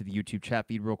just get to the YouTube chat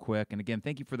feed real quick. And again,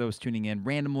 thank you for those tuning in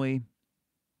randomly.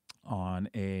 on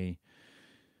a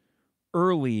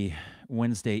early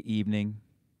Wednesday evening.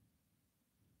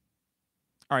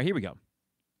 All right, here we go.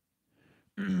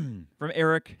 From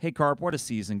Eric, hey Carp, what a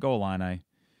season. Go Illini.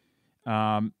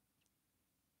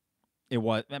 It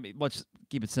was, I mean, let's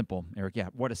keep it simple, Eric. Yeah,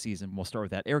 what a season. We'll start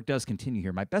with that. Eric does continue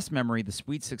here. My best memory, the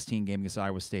Sweet 16 game against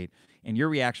Iowa State, and your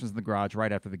reactions in the garage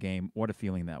right after the game. What a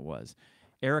feeling that was.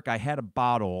 Eric, I had a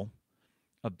bottle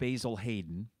of Basil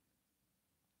Hayden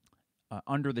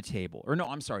under the table. Or no,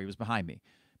 I'm sorry, it was behind me.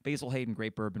 Basil Hayden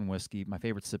Great Bourbon Whiskey, my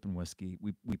favorite sipping whiskey.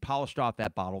 We polished off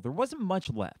that bottle. There wasn't much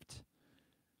left.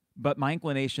 But my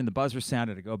inclination, the buzzer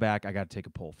sounded to go back. I got to take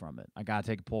a pull from it. I got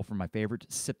to take a pull from my favorite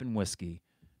sipping whiskey.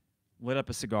 Lit up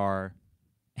a cigar.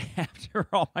 After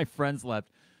all my friends left,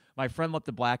 my friend left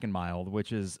a Black and Mild,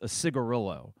 which is a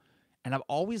cigarillo. And I've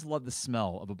always loved the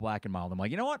smell of a Black and Mild. I'm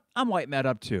like, you know what? I'm lighting that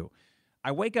up too.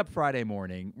 I wake up Friday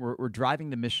morning. We're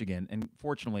driving to Michigan. And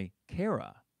fortunately,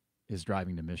 Kara is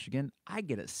driving to Michigan. I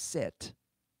get to sit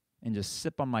and just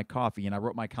sip on my coffee. And I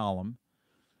wrote my column.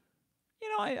 You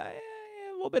know, I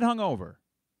a little bit hungover.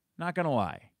 Not going to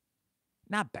lie.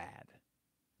 Not bad.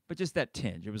 But just that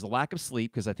tinge. It was a lack of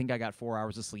sleep because I think I got 4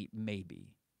 hours of sleep, maybe.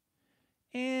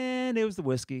 And it was the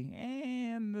whiskey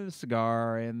and the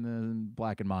cigar and the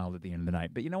Black and Mild at the end of the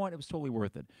night. But you know what? It was totally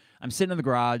worth it. I'm sitting in the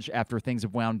garage after things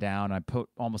have wound down. I put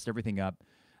almost everything up.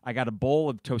 I got a bowl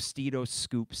of Tostitos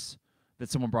scoops that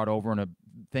someone brought over and a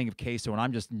thing of queso, and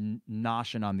I'm just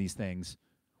noshing on these things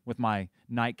with my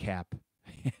nightcap.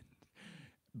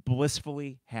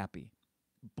 Blissfully happy.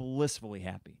 Blissfully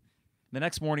happy. The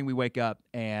next morning we wake up,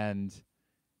 and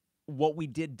what we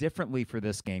did differently for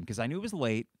this game, because I knew it was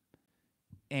late,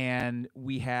 and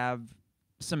we have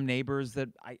some neighbors that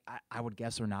I would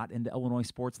guess are not into Illinois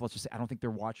sports. Let's just say I don't think they're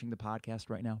watching the podcast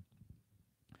right now.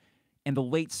 And the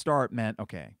late start meant,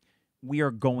 okay, we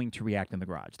are going to react in the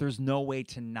garage. There's no way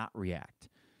to not react.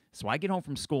 So I get home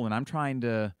from school, and I'm trying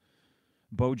to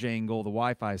bojangle the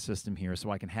Wi-Fi system here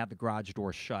so I can have the garage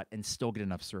door shut and still get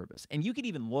enough service. And you can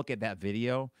even look at that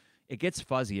video. It gets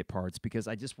fuzzy at parts because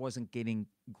I just wasn't getting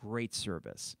great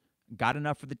service. Got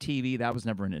enough for the TV. That was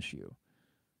never an issue.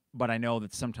 But I know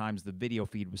that sometimes the video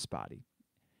feed was spotty.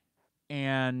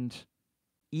 And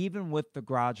even with the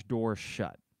garage door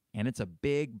shut, and it's a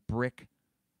big brick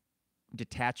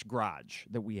detached garage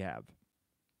that we have,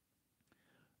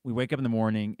 we wake up in the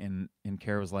morning and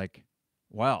Kara was like,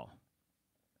 well,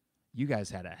 you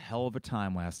guys had a hell of a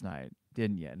time last night,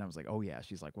 didn't you? And I was like, oh, yeah.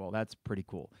 She's like, well, that's pretty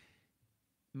cool.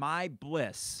 My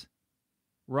bliss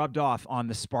rubbed off on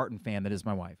the Spartan fan that is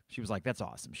my wife. She was like, that's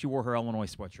awesome. She wore her Illinois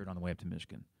sweatshirt on the way up to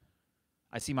Michigan.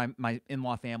 I see my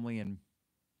in-law family and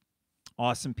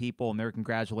awesome people, and they're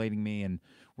congratulating me. And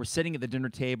we're sitting at the dinner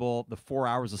table. The 4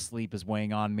 hours of sleep is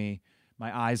weighing on me.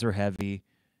 My eyes are heavy.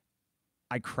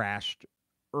 I crashed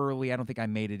early. I don't think I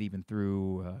made it even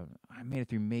through. I made it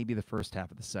through maybe the first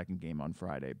half of the second game on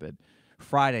Friday. But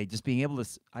Friday, just being able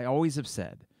to, I always have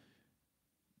said,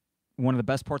 one of the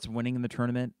best parts of winning in the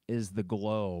tournament is the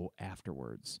glow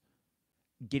afterwards.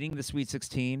 Getting the Sweet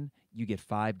 16, you get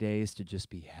 5 days to just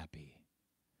be happy.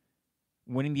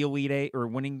 Winning the Elite Eight or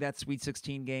winning that Sweet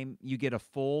 16 game, you get a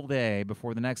full day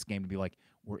before the next game to be like,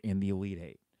 we're in the Elite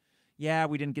Eight. Yeah,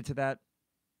 we didn't get to that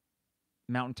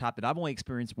mountaintop that I've only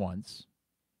experienced once.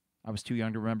 I was too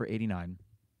young to remember 89.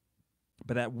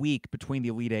 But that week between the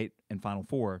Elite Eight and Final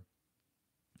Four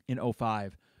in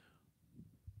 05,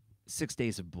 6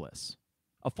 days of bliss.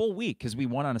 A full week because we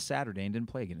won on a Saturday and didn't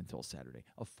play again until Saturday.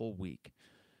 A full week.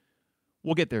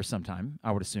 We'll get there sometime,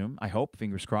 I would assume. I hope.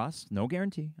 Fingers crossed. No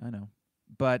guarantee. I know.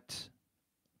 But,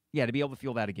 yeah, to be able to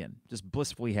feel that again. Just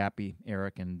blissfully happy,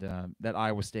 Eric. And that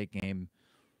Iowa State game,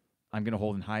 I'm going to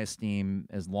hold in high esteem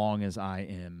as long as I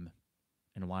am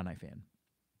an Illini fan.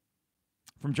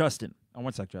 From Justin. Oh,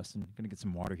 one sec, Justin. I'm going to get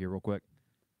some water here real quick.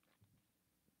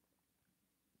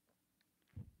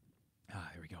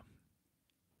 There we go.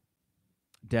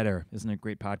 Dead air. Isn't it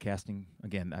great podcasting?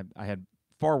 Again, I had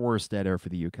far worse dead air for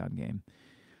the UConn game.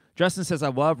 Justin says, I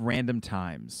love random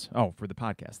times. Oh, for the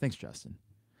podcast. Thanks, Justin.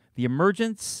 The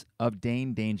emergence of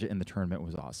Dane Danger in the tournament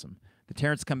was awesome. The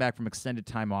Terrence comeback from extended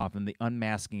time off and the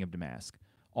unmasking of Damask.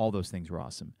 All those things were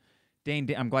awesome. Dane,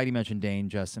 I'm glad you mentioned Dane,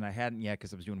 Justin. I hadn't yet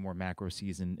because I was doing more macro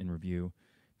season in review.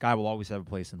 Guy will always have a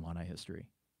place in Illini history.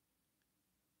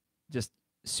 Just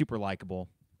super likable.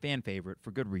 Fan favorite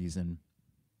for good reason.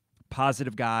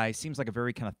 Positive guy. Seems like a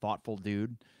very kind of thoughtful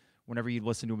dude. Whenever you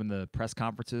listen to him in the press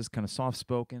conferences, kind of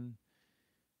soft-spoken,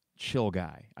 chill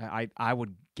guy. I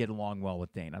would get along well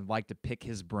with Dane. I'd like to pick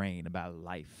his brain about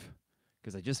life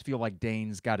because I just feel like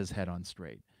Dane's got his head on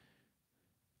straight.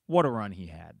 What a run he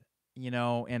had.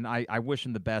 And I wish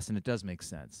him the best, and it does make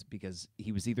sense because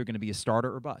he was either going to be a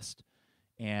starter or bust.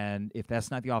 And if that's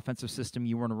not the offensive system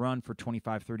you want to run for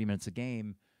 25, 30 minutes a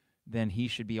game, then he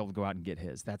should be able to go out and get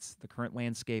his. That's the current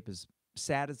landscape, as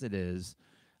sad as it is.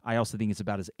 I also think it's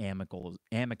about as amicable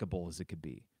as it could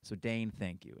be. So, Dane,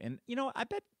 thank you. And, I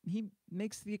bet he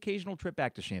makes the occasional trip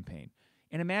back to Champaign.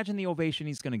 And imagine the ovation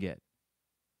he's going to get.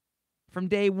 From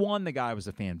day one, the guy was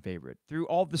a fan favorite. Through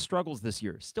all the struggles this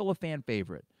year, still a fan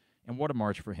favorite. And what a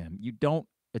march for him. You don't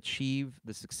achieve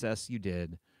the success you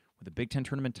did with a Big Ten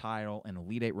tournament title and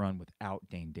Elite Eight run without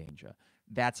Dane Danger.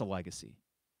 That's a legacy.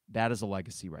 That is a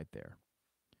legacy right there.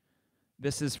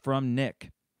 This is from Nick.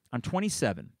 I'm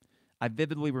 27. I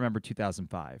vividly remember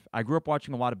 2005. I grew up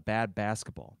watching a lot of bad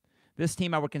basketball. This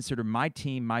team I would consider my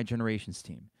team, my generation's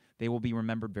team. They will be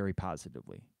remembered very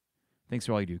positively. Thanks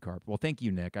for all you do, Carp. Well, thank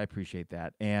you, Nick. I appreciate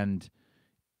that. And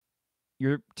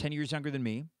you're 10 years younger than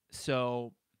me.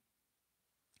 So,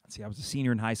 let's see, I was a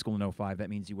senior in high school in 05. That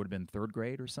means you would have been third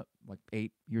grade or something, like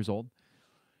 8 years old.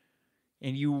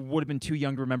 And you would have been too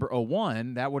young to remember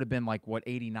 01. That would have been like what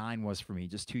 89 was for me,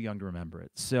 just too young to remember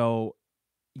it. So,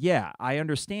 yeah, I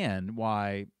understand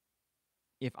why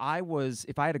if I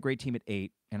had a great team at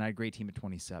 8 and I had a great team at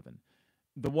 27,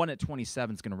 the one at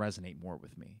 27 is going to resonate more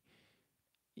with me.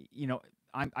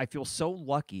 I feel so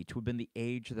lucky to have been the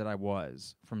age that I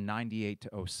was from 98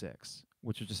 to 06,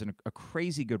 which was just a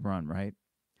crazy good run, right?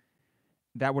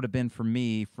 That would have been for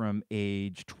me from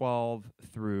age 12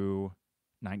 through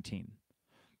 19.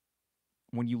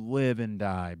 When you live and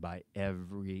die by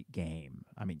every game.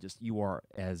 I mean, just you are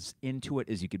as into it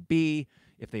as you could be.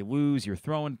 If they lose, you're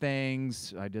throwing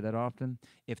things. I did that often.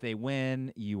 If they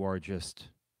win, you are just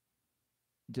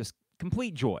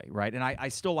complete joy, right? And I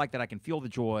still like that I can feel the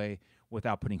joy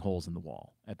without putting holes in the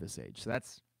wall at this age. So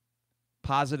that's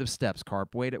positive steps,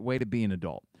 Carp. Way to be an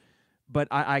adult. But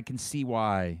I can see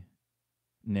why,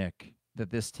 Nick, that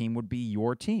this team would be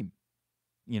your team.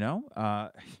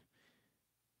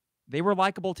 They were a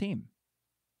likable team.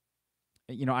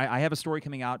 I have a story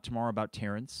coming out tomorrow about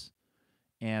Terrence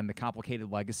and the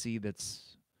complicated legacy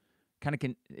that's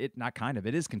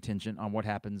it is contingent on what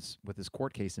happens with his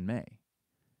court case in May.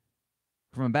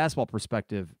 From a basketball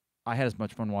perspective, I had as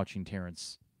much fun watching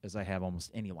Terrence as I have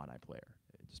almost any Illini player.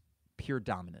 Just pure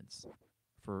dominance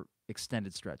for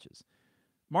extended stretches.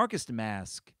 Marcus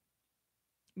Damask,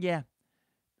 yeah,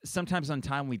 sometimes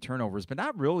untimely turnovers, but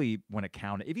not really when it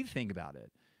counted. If you think about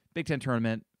it, Big Ten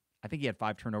tournament, I think he had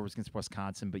 5 turnovers against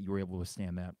Wisconsin, but you were able to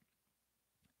withstand that.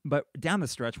 But down the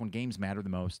stretch, when games matter the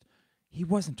most, he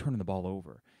wasn't turning the ball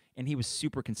over, and he was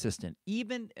super consistent.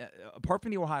 Even apart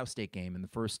from the Ohio State game in the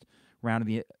first round of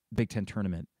the Big Ten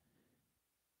tournament,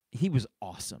 he was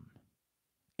awesome.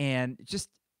 And just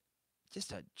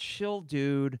a chill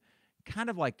dude, kind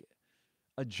of like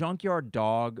a junkyard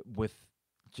dog with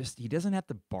he doesn't have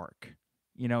to bark.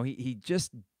 He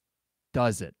just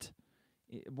does it.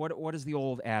 What is the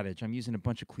old adage? I'm using a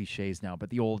bunch of cliches now, but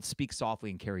the old speak softly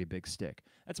and carry a big stick.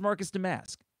 That's Marcus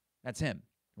Damask. That's him,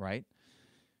 right?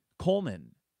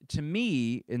 Coleman, to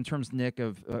me, in terms, Nick,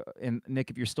 and Nick,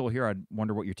 if you're still here, I'd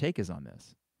wonder what your take is on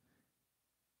this.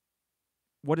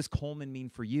 What does Coleman mean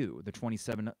for you, the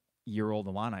 27-year-old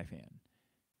Illini fan?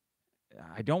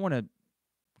 I don't want to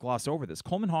gloss over this.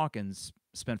 Coleman Hawkins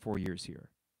spent 4 years here.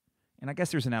 And I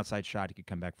guess there's an outside shot he could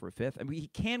come back for a 5th. I mean, he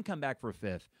can come back for a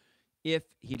 5th if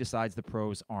he decides the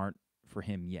pros aren't for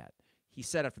him yet. He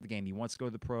said after the game he wants to go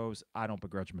to the pros. I don't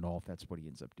begrudge him at all if that's what he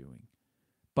ends up doing.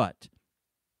 But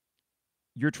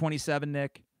you're 27,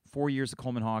 Nick, 4 years of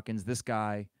Coleman Hawkins. This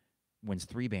guy wins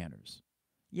 3 banners.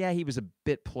 Yeah, he was a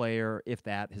bit player, if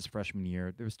that, his freshman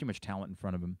year. There was too much talent in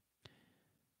front of him.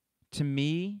 To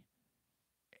me,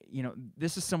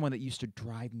 this is someone that used to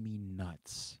drive me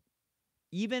nuts.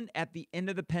 Even at the end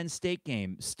of the Penn State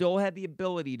game, still had the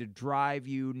ability to drive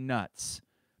you nuts.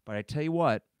 But I tell you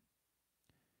what,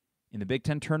 in the Big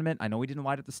Ten tournament, I know he didn't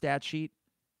light up the stat sheet.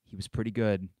 He was pretty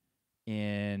good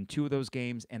in 2 of those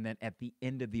games, and then at the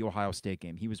end of the Ohio State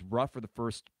game. He was rough for the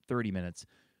first 30 minutes,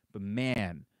 but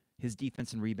man, his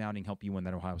defense and rebounding helped you win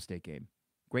that Ohio State game.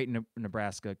 Great in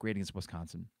Nebraska, great against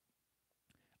Wisconsin.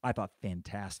 I thought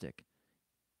fantastic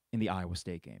in the Iowa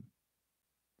State game.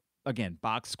 Again,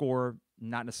 box score,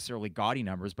 not necessarily gaudy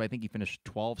numbers, but I think he finished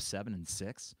 12, 7, and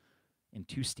 6 and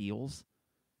 2 steals.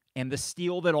 And the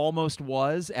steal that almost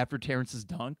was after Terrence's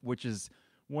dunk, which is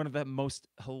one of the most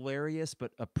hilarious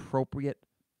but appropriate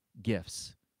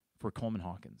gifts for Coleman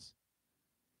Hawkins.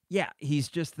 Yeah, he's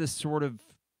just this sort of,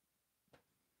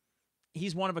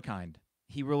 he's one of a kind.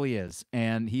 He really is.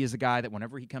 And he is a guy that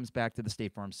whenever he comes back to the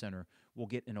State Farm Center will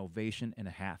get an ovation and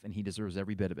a half, and he deserves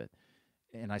every bit of it.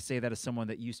 And I say that as someone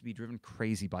that used to be driven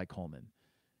crazy by Coleman.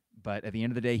 But at the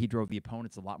end of the day, he drove the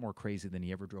opponents a lot more crazy than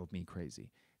he ever drove me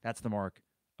crazy. That's the mark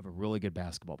of a really good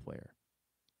basketball player.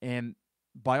 And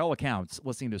by all accounts,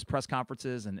 listening to his press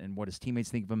conferences and what his teammates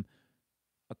think of him,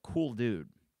 a cool dude.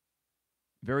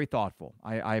 Very thoughtful.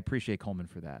 I appreciate Coleman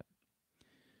for that.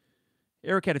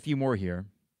 Eric had a few more here.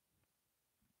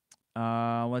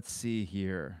 Let's see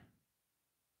here.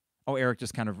 Oh, Eric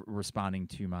just kind of responding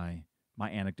to my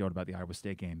anecdote about the Iowa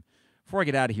State game. Before I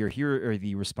get out of here, here are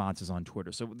the responses on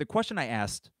Twitter. So the question I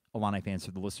asked Illini fans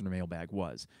through the listener mailbag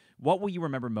was, what will you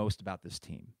remember most about this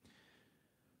team?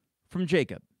 From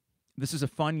Jacob, this is a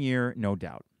fun year, no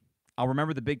doubt. I'll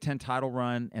remember the Big Ten title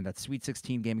run and that Sweet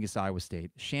 16 game against Iowa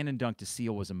State. Shannon dunk to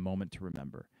seal was a moment to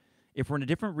remember. If we're in a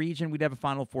different region, we'd have a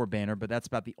Final Four banner, but that's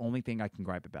about the only thing I can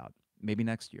gripe about. Maybe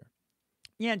next year.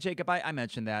 Yeah, Jacob, I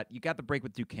mentioned that. You got the break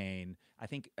with Duquesne. I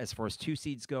think as far as 2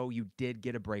 seeds go, you did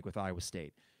get a break with Iowa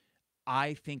State.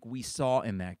 I think we saw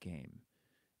in that game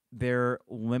their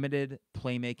limited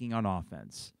playmaking on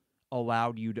offense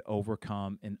allowed you to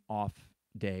overcome an off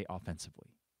day offensively.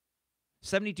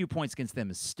 72 points against them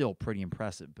is still pretty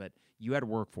impressive, but you had to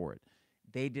work for it.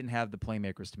 They didn't have the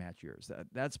playmakers to match yours.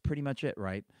 That's pretty much it,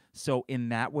 right? So in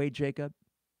that way, Jacob,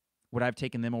 would I have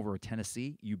taken them over a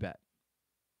Tennessee? You bet.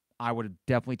 I would have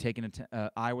definitely taken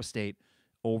Iowa State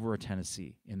over a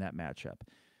Tennessee in that matchup.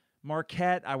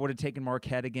 Marquette, I would have taken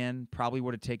Marquette again. Probably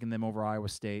would have taken them over Iowa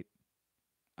State.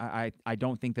 I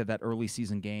don't think that early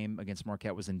season game against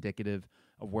Marquette was indicative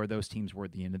of where those teams were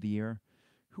at the end of the year.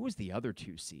 Who was the other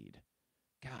 2 seed?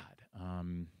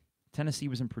 God. Tennessee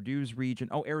was in Purdue's region.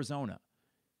 Oh, Arizona.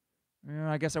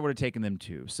 I guess I would have taken them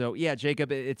too. So, yeah,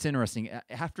 Jacob, it's interesting.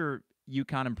 After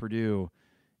UConn and Purdue,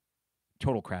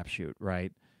 total crapshoot,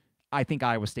 right? I think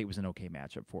Iowa State was an okay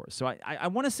matchup for us. So I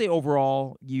want to say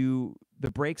overall,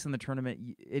 the breaks in the tournament,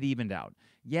 it evened out.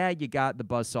 Yeah, you got the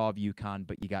buzzsaw of UConn,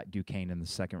 but you got Duquesne in the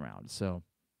second round. So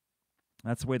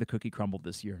that's the way the cookie crumbled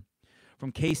this year.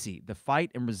 From Casey, the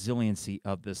fight and resiliency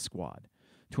of this squad.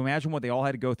 To imagine what they all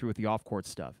had to go through with the off-court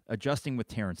stuff, adjusting with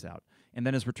Terrence out, and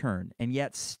then his return, and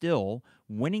yet still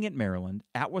winning at Maryland,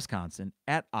 at Wisconsin,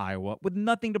 at Iowa, with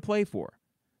nothing to play for.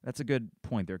 That's a good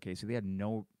point there, Casey. They had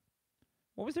no...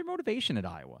 What was their motivation at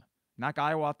Iowa? Knock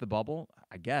Iowa off the bubble,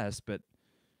 I guess, but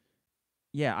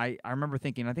yeah, I remember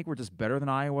thinking, I think we're just better than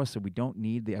Iowa, so we don't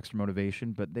need the extra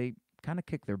motivation, but they kind of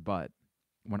kicked their butt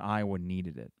when Iowa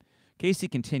needed it. Casey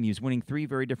continues, winning 3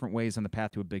 very different ways on the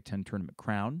path to a Big Ten tournament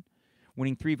crown,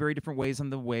 winning 3 very different ways on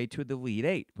the way to the Elite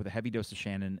 8, with a heavy dose of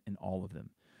Shannon in all of them.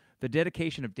 The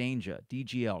dedication of Danger,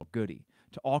 DGL, Goody,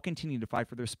 to all continue to fight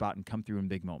for their spot and come through in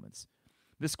big moments.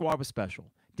 This squad was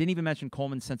special. Didn't even mention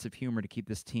Coleman's sense of humor to keep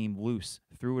this team loose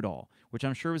through it all, which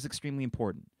I'm sure was extremely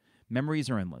important. Memories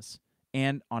are endless.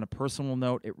 And on a personal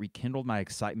note, it rekindled my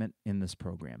excitement in this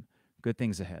program. Good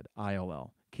things ahead.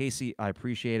 ILL. Casey, I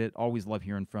appreciate it. Always love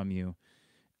hearing from you.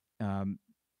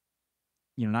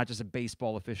 Not just a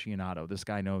baseball aficionado. This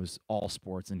guy knows all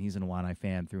sports, and he's an Illini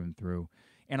fan through and through.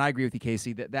 And I agree with you,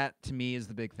 Casey, that to me is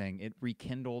the big thing. It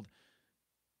rekindled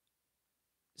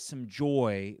some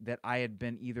joy that I had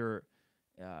been either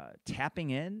tapping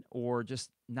in or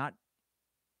just not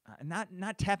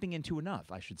tapping into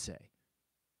enough, I should say.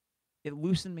 It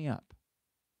loosened me up.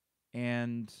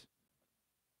 And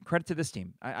credit to this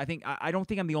team. I don't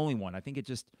think I'm the only one. I think it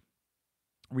just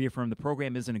reaffirmed the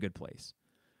program is in a good place.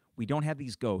 We don't have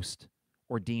these ghosts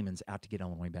or demons out to get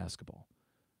Illinois basketball.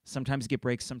 Sometimes you get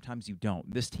breaks, sometimes you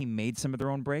don't. This team made some of their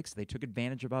own breaks. They took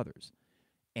advantage of others.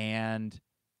 And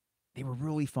they were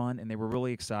really fun, and they were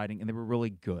really exciting, and they were really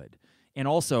good. And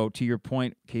also, to your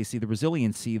point, Casey, the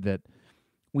resiliency that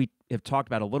we have talked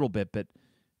about a little bit, but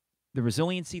the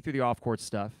resiliency through the off-court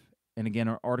stuff, and again,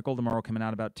 our article tomorrow coming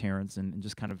out about Terrence and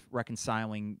just kind of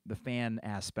reconciling the fan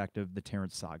aspect of the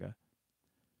Terrence saga,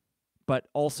 but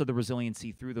also the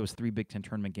resiliency through those 3 Big Ten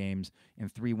tournament games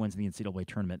and 3 wins in the NCAA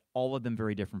tournament, all of them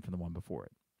very different from the one before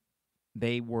it.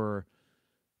 They were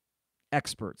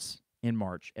experts in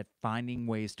March at finding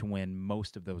ways to win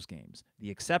most of those games. The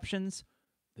exceptions,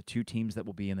 the 2 teams that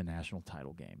will be in the national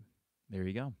title game. There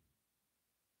you go.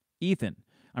 Ethan,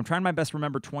 I'm trying my best to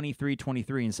remember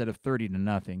 23-23 instead of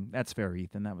 30-0. That's fair,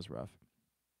 Ethan. That was rough.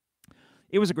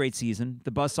 It was a great season.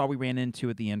 The buzzsaw we ran into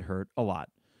at the end hurt a lot.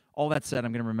 All that said,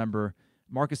 I'm going to remember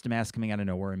Marcus Damas coming out of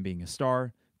nowhere and being a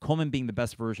star, Coleman being the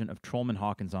best version of Trollman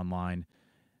Hawkins online,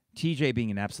 TJ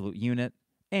being an absolute unit,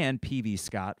 and PV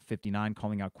Scott, 59,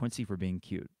 calling out Quincy for being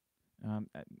cute.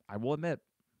 I will admit,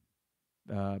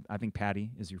 I think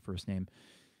Patty is your first name.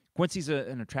 Quincy's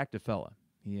an attractive fella.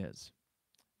 He is.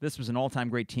 This was an all-time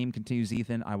great team, continues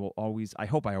Ethan. I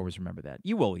hope I always remember that.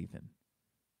 You will, Ethan.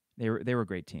 They were a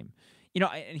great team. You know,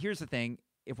 and here's the thing: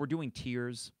 if we're doing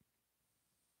tiers,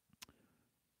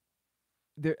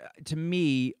 there to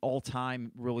me, all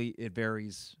time really it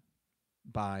varies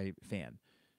by fan.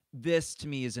 This to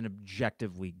me is an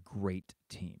objectively great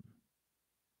team.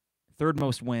 Third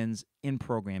most wins in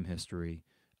program history,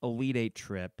 Elite Eight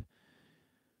trip.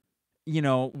 You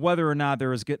know, whether or not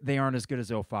they're as good, they aren't as good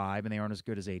as '05 and they aren't as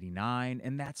good as '89,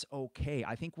 and that's okay.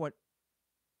 I think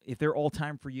if they're all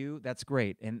time for you, that's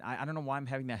great. And I don't know why I'm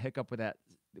having that hiccup with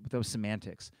those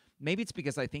semantics. Maybe it's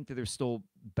because I think that there's still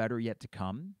better yet to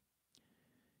come,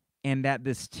 and that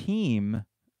this team.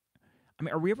 I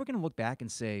mean, are we ever going to look back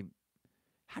and say,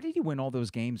 how did he win all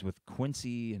those games with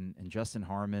Quincy and Justin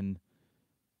Harmon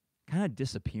kind of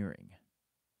disappearing?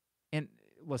 And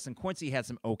listen, Quincy had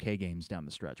some okay games down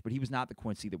the stretch, but he was not the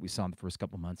Quincy that we saw in the first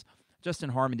couple months. Justin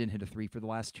Harmon didn't hit a 3 for the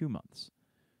last 2 months.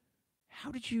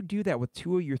 How did you do that with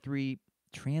 2 of your 3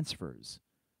 transfers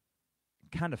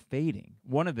kind of fading?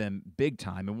 One of them big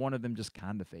time and one of them just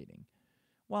kind of fading.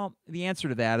 Well, the answer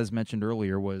to that, as mentioned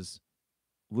earlier, was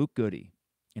Luke Goody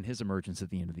and his emergence at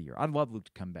the end of the year. I'd love Luke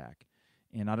to come back.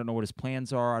 And I don't know what his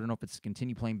plans are. I don't know if it's to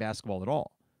continue playing basketball at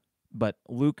all. But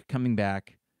Luke coming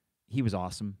back, he was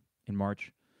awesome in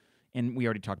March. And we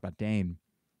already talked about Dane.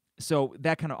 So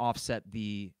that kind of offset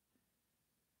the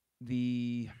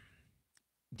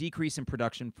decrease in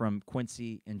production from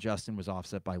Quincy and Justin was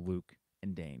offset by Luke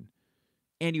and Dane.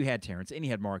 And you had Terrence, and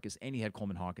you had Marcus, and you had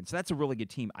Coleman Hawkins. So that's a really good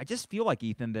team. I just feel like,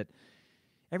 Ethan, that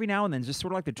every now and then, just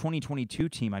sort of like the 2022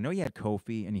 team, I know you had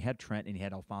Kofi, and you had Trent, and you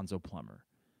had Alfonso Plummer.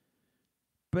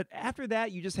 But after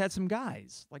that, you just had some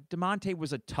guys. Like DeMonte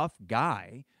was a tough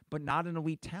guy, but not an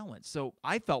elite talent. So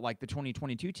I felt like the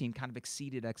 2022 team kind of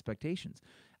exceeded expectations.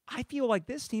 I feel like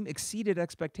this team exceeded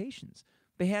expectations.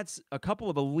 They had a couple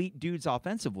of elite dudes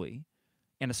offensively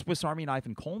and a Swiss Army knife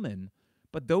in Coleman,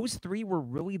 but those 3 were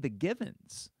really the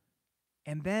givens.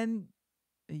 And then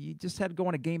you just had to go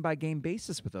on a game-by-game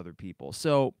basis with other people.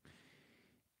 So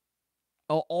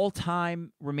all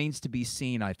time remains to be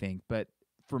seen, I think. But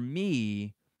for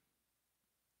me,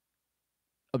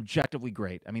 objectively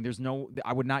great. I mean,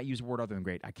 I would not use a word other than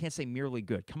great. I can't say merely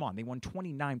good. Come on, they won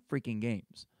 29 freaking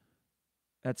games.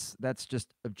 That's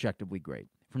just objectively great.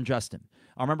 From Justin,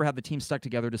 I remember how the team stuck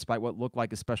together despite what looked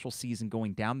like a special season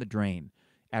going down the drain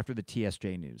after the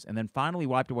TSJ news, and then finally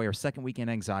wiped away our second weekend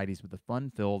anxieties with a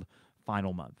fun-filled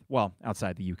final month. Well,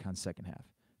 outside the UConn second half.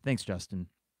 Thanks, Justin.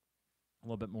 A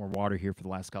little bit more water here for the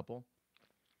last couple.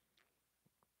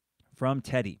 From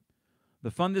Teddy.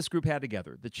 The fun this group had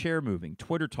together, the chair moving,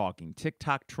 Twitter talking,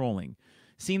 TikTok trolling,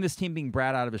 seeing this team being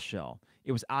Brad out of his shell.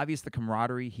 It was obvious the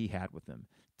camaraderie he had with them.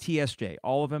 TSJ,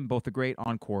 all of them, both the great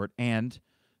on-court and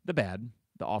the bad,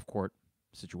 the off-court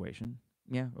situation.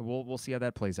 Yeah, we'll see how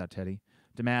that plays out, Teddy.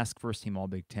 Damask, first team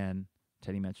All-Big Ten.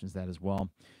 Teddy mentions that as well.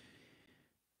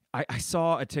 I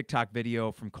saw a TikTok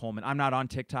video from Coleman. I'm not on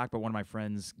TikTok, but one of my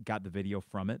friends got the video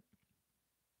from it.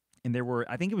 And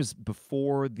I think it was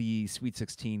before the Sweet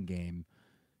 16 game,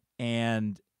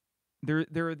 and there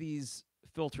are these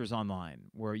filters online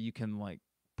where you can like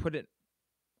put it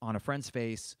on a friend's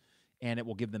face and it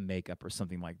will give them makeup or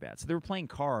something like that. So they were playing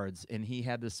cards, and he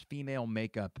had this female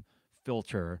makeup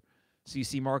filter. So you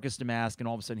see Marcus Damask, and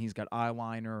all of a sudden he's got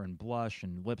eyeliner and blush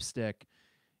and lipstick.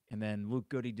 And then Luke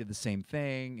Goody did the same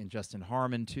thing, and Justin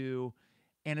Harmon too.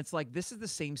 And it's like, this is the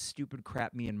same stupid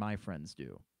crap me and my friends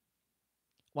do.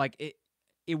 Like,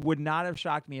 it would not have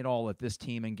shocked me at all if this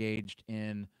team engaged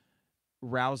in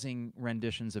rousing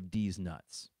renditions of D's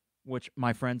Nuts, which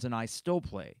my friends and I still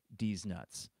play D's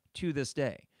Nuts to this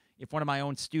day. If one of my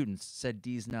own students said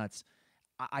D's Nuts,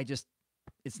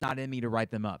 it's not in me to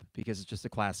write them up because it's just a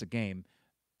classic game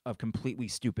of completely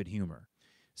stupid humor.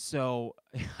 So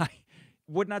it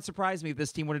would not surprise me if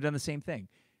this team would have done the same thing.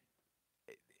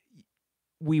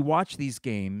 We watch these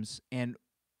games, and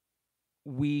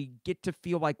we get to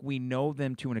feel like we know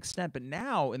them to an extent, but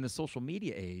now in the social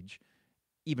media age,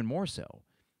 even more so.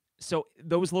 So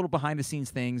those little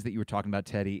behind-the-scenes things that you were talking about,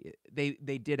 Teddy, they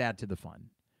did add to the fun.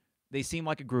 They seemed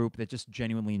like a group that just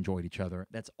genuinely enjoyed each other.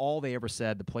 That's all they ever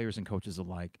said, the players and coaches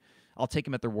alike. I'll take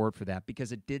them at their word for that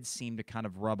because it did seem to kind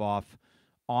of rub off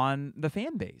on the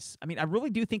fan base. I mean, I really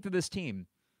do think that this team,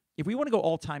 if we want to go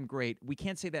all-time great, we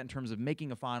can't say that in terms of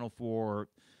making a Final Four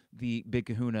the big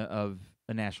kahuna of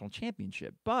a national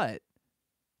championship. But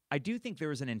I do think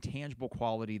there is an intangible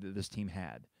quality that this team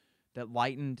had that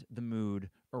lightened the mood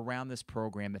around this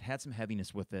program, that had some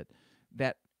heaviness with it,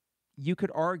 that you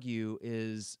could argue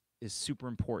is super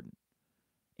important.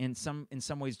 In some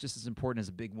ways, just as important as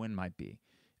a big win might be.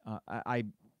 I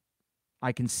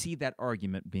can see that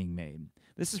argument being made.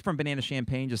 This is from Banana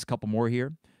Champagne, just a couple more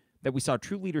here. that we saw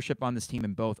true leadership on this team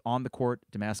in both on the court,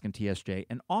 Damask and TSJ,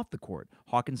 and off the court,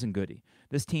 Hawkins and Goody.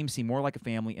 This team seemed more like a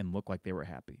family and looked like they were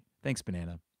happy. Thanks,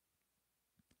 Banana.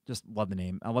 Just love the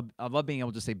name. I love being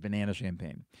able to say Banana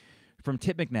Champagne. From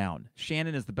Tip McNown,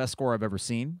 Shannon is the best scorer I've ever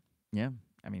seen. Yeah,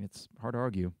 I mean, it's hard to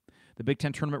argue. The Big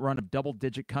Ten tournament run of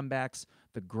double-digit comebacks,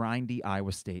 the grindy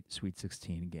Iowa State Sweet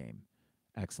 16 game.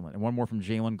 Excellent. And one more from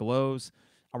Jalen Glows.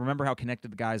 I remember how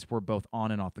connected the guys were both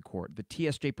on and off the court. The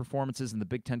TSJ performances in the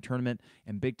Big Ten tournament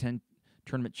and Big Ten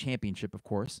tournament championship, of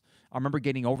course. I remember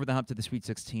getting over the hump to the Sweet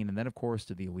 16 and then, of course,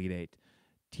 to the Elite Eight.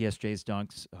 TSJ's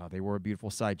dunks, they were a beautiful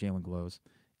sight, Jalen Glows,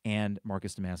 and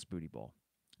Marcus Damask booty ball.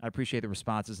 I appreciate the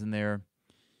responses in there.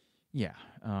 Yeah.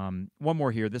 One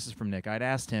more here. This is from Nick. I'd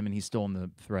asked him, and he's still in the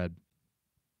thread,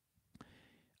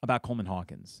 about Coleman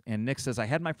Hawkins. And Nick says, I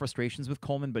had my frustrations with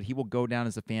Coleman, but he will go down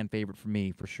as a fan favorite for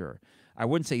me for sure. I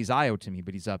wouldn't say he's IO to me,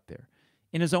 but he's up there.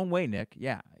 In his own way, Nick,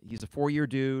 yeah. He's a 4-year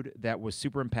dude that was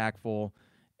super impactful,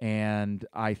 and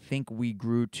I think we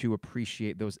grew to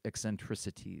appreciate those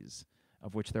eccentricities,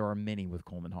 of which there are many with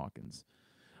Coleman Hawkins.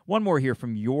 One more here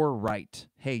from Your Right.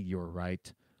 Hey, You're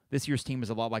Right. This year's team is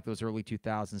a lot like those early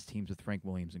 2000s teams with Frank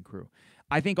Williams and crew.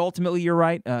 I think ultimately you're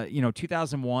right.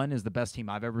 2001 is the best team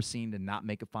I've ever seen to not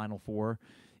make a Final Four.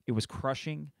 It was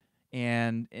crushing,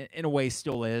 and in a way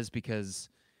still is, because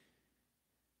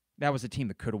that was a team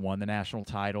that could have won the national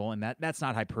title, and that's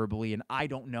not hyperbole. And I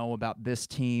don't know about this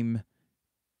team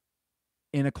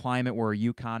in a climate where a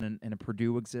UConn and a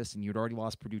Purdue exists, and you'd already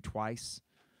lost Purdue twice.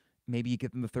 Maybe you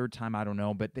get them the third time, I don't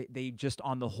know. But they just,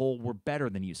 on the whole, were better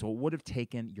than you. So it would have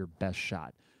taken your best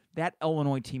shot. That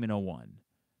Illinois team in 01,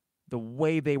 the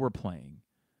way they were playing,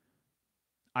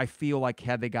 I feel like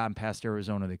had they gotten past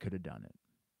Arizona, they could have done it.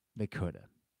 They could have.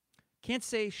 Can't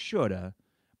say shoulda,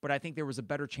 but I think there was a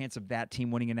better chance of that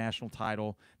team winning a national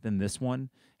title than this one.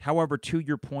 However, to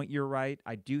your point, you're right.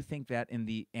 I do think that in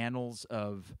the annals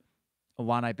of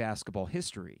Illini basketball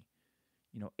history,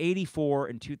 84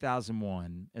 and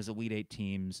 2001 as Elite Eight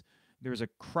teams, there's a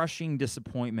crushing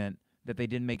disappointment that they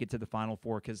didn't make it to the Final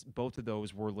Four, because both of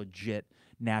those were legit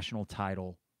national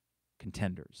title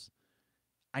contenders.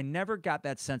 I never got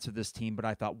that sense of this team, but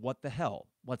I thought, what the hell?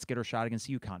 Let's get our shot against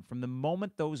UConn. From the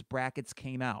moment those brackets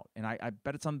came out, and I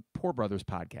bet it's on Poor Brothers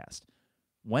podcast,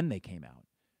 when they came out,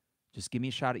 just give me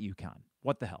a shot at UConn.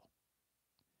 What the hell?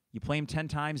 You play them 10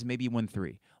 times, maybe you win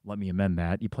 3. Let me amend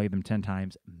that. You play them 10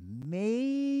 times,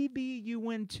 maybe you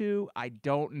win 2. I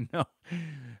don't know.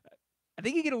 I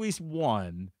think you get at least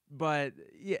 1. But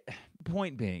yeah,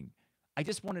 point being, I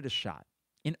just wanted a shot.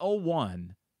 In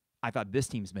 01, I thought this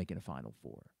team's making a Final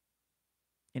Four.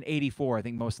 In 84, I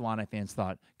think most Illini fans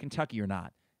thought, Kentucky or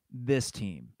not, this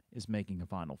team is making a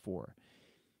Final Four.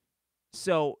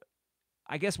 So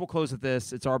I guess we'll close with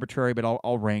this. It's arbitrary, but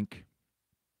I'll rank.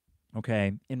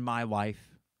 Okay, in my life,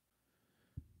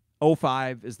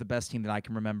 05 is the best team that I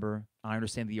can remember. I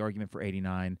understand the argument for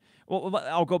 89. Well,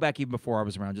 I'll go back even before I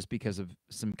was around, just because of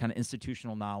some kind of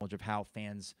institutional knowledge of how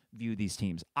fans view these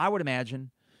teams. I would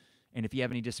imagine, and if you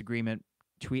have any disagreement,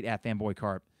 tweet at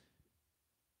FanboyCarp.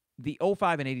 The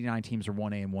 05 and 89 teams are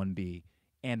 1A and 1B,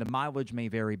 and the mileage may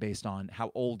vary based on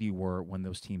how old you were when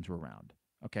those teams were around.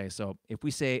 Okay, so if we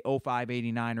say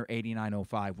 05-89 or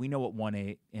 89-05, we know what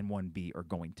 1A and 1B are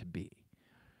going to be.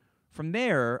 From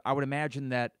there, I would imagine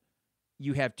that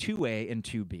you have 2A and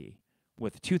 2B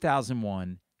with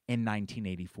 2001 and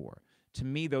 1984. To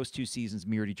me, those two seasons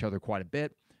mirrored each other quite a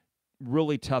bit.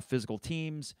 Really tough physical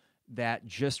teams that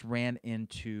just ran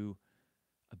into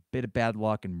a bit of bad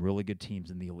luck and really good teams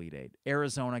in the Elite Eight.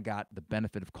 Arizona got the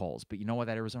benefit of calls, but you know what?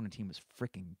 That Arizona team was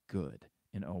freaking good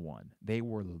in 01. They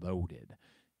were loaded.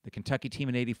 The Kentucky team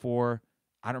in 84,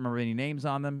 I don't remember any names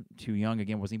on them. Too young,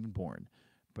 again, wasn't even born.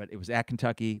 But it was at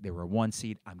Kentucky. They were a 1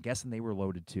 seed. I'm guessing they were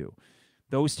loaded too.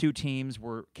 Those two teams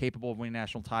were capable of winning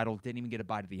national title, didn't even get a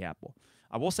bite of the apple.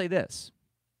 I will say this,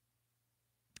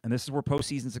 and this is where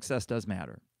postseason success does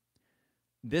matter.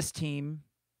 This team,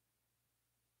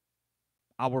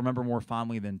 I'll remember more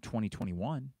fondly than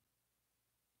 2021.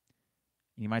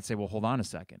 You might say, well, hold on a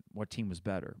second. What team was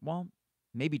better? Well,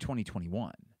 maybe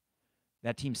 2021.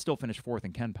 That team still finished 4th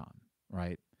in KenPom,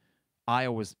 right?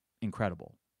 Iowa was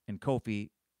incredible, and Kofi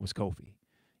was Kofi.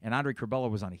 And Andre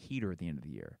Curbelo was on a heater at the end of the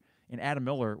year. And Adam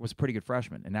Miller was a pretty good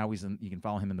freshman, and now you can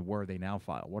follow him in the Where They Now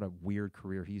file. What a weird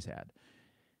career he's had.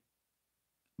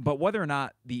 But whether or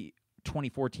not the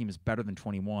 24 team is better than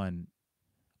 21,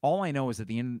 all I know is at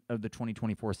the end of the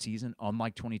 2024 season,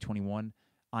 unlike 2021,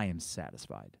 I am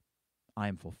satisfied. I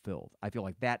am fulfilled. I feel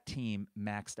like that team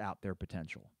maxed out their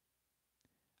potential.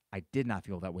 I did not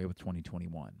feel that way with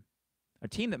 2021. A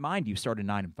team that, mind you, started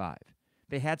 9-5.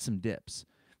 They had some dips.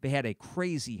 They had a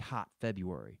crazy hot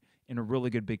February and a really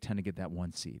good Big Ten to get that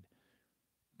 1 seed.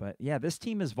 But, yeah, this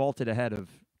team is vaulted ahead of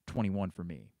 21 for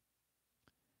me.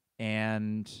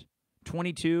 And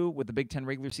 22 with the Big Ten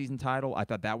regular season title, I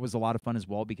thought that was a lot of fun as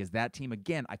well because that team,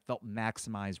 again, I felt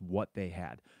maximized what they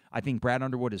had. I think Brad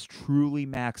Underwood has truly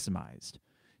maximized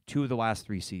 2 of the last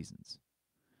 3 seasons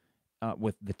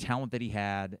with the talent that he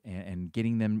had and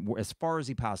getting them as far as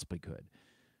he possibly could.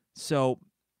 So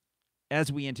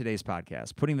as we end today's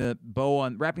podcast,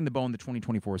 wrapping the bow on the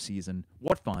 2024 season,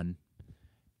 what fun.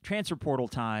 Transfer portal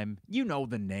time. You know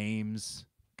the names.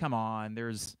 Come on.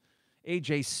 There's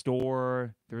A.J.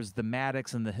 Storr. There's the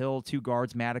Maddox and the Hill, 2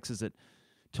 guards. Maddox is at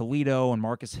Toledo and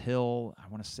Marcus Hill, I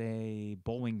want to say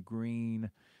Bowling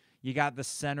Green. You got the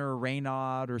center,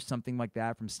 Raynaud or something like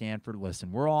that from Stanford.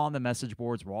 Listen, we're all on the message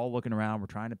boards. We're all looking around. We're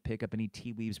trying to pick up any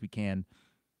tea leaves we can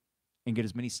and get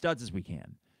as many studs as we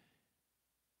can.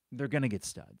 They're going to get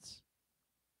studs.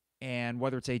 And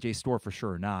whether it's A.J. Storr for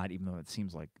sure or not, even though it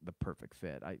seems like the perfect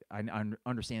fit, I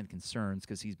understand the concerns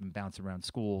because he's been bouncing around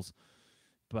schools.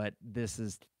 But this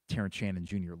is Terrence Shannon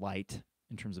Jr. light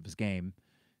in terms of his game.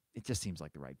 It just seems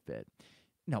like the right fit.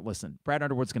 Now, listen, Brad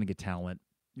Underwood's going to get talent.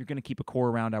 You're going to keep a core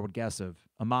around, I would guess, of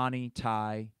Amani,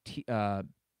 Ty,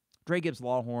 Dre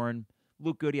Gibbs-Lawhorn,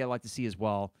 Luke Goody I'd like to see as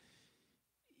well.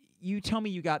 You tell me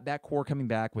you got that core coming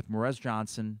back with Morez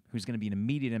Johnson, who's going to be an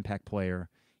immediate impact player,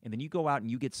 and then you go out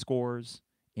and you get scores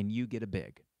and you get a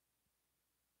big.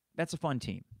 That's a fun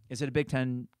team. Is it a Big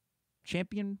Ten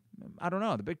champion? I don't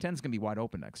know. The Big Ten's going to be wide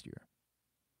open next year.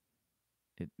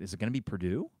 Is it going to be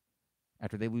Purdue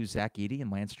after they lose Zach Edey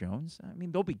and Lance Jones? I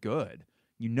mean, they'll be good.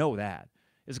 You know that.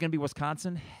 Is it going to be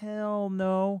Wisconsin? Hell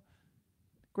no.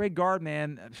 Great guard,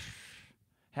 man.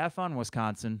 Have fun,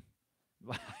 Wisconsin.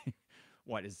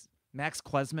 What, is Max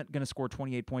Klesmit going to score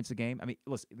 28 points a game? I mean,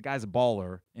 listen, the guy's a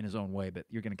baller in his own way, but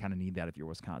you're going to kind of need that if you're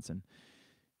Wisconsin.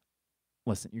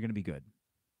 Listen, you're going to be good.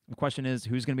 The question is,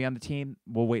 who's going to be on the team?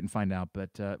 We'll wait and find out,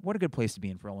 but what a good place to be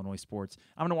in for Illinois sports.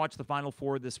 I'm going to watch the Final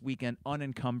Four this weekend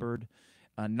unencumbered,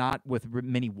 not with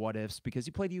many what-ifs, because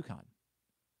you played UConn.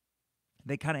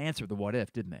 They kind of answered the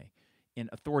what-if, didn't they, in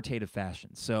authoritative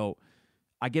fashion. So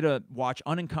I get to watch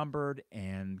unencumbered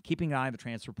and keeping an eye on the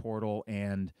transfer portal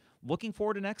and looking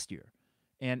forward to next year.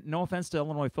 And no offense to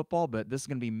Illinois football, but this is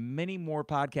going to be many more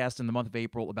podcasts in the month of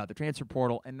April about the transfer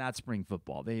portal and not spring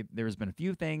football. There's been a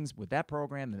few things with that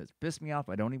program that has pissed me off.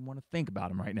 I don't even want to think about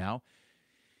them right now.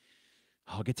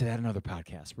 I'll get to that in another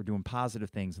podcast. We're doing positive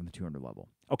things on the 200 level.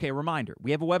 Okay, a reminder.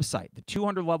 We have a website, the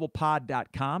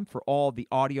 200levelpod.com, for all the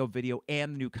audio, video,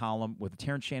 and the new column with the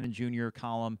Terrence Shannon Jr.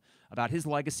 column about his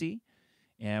legacy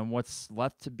and what's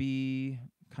left to be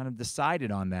kind of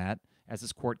decided on that as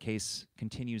this court case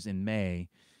continues in May.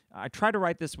 I try to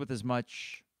write this with as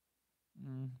much...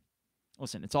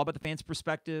 Listen, it's all about the fans'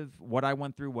 perspective, what I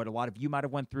went through, what a lot of you might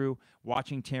have went through,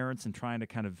 watching Terrence and trying to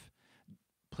kind of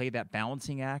play that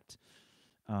balancing act.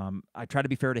 I try to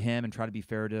be fair to him and try to be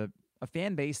fair to a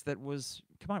fan base that was,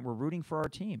 come on, we're rooting for our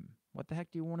team. What the heck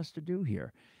do you want us to do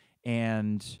here?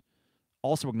 And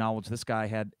also acknowledge this guy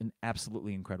had an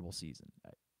absolutely incredible season.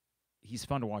 He's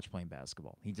fun to watch playing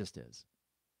basketball. He just is.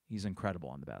 He's incredible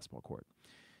on the basketball court.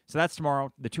 So that's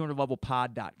tomorrow. The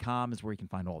 200levelpod.com is where you can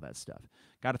find all that stuff.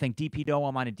 Got to thank DP Doe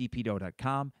online at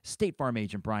dpdoe.com. State Farm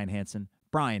agent Brian Hansen.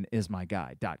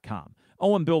 BrianIsMyGuy.com.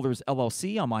 Owen Builders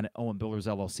LLC online at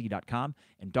OwenBuildersLLC.com.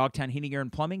 And Dogtown Heating, Air,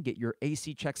 and Plumbing. Get your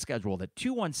AC check scheduled at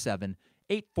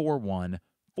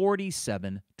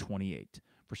 217-841-4728.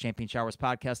 For Champagne Showers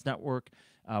Podcast Network,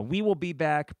 we will be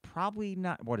back probably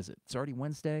not, what is it? It's already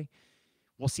Wednesday.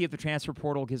 We'll see if the transfer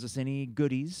portal gives us any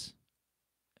goodies.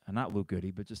 Not Luke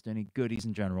Goody, but just any goodies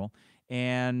in general.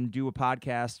 And do a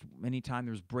podcast anytime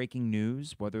there's breaking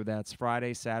news, whether that's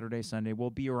Friday, Saturday, Sunday. We'll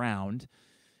be around.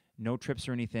 No trips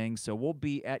or anything. So we'll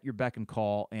be at your beck and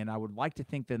call. And I would like to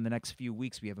think that in the next few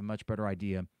weeks we have a much better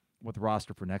idea what the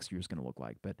roster for next year is going to look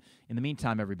like. But in the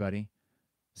meantime, everybody,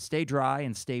 stay dry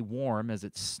and stay warm as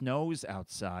it snows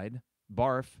outside.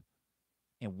 Barf.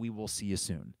 And we will see you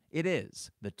soon. It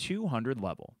is the 200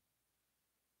 level.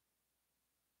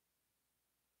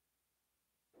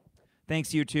 Thanks,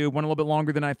 YouTube. Went a little bit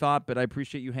longer than I thought, but I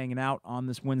appreciate you hanging out on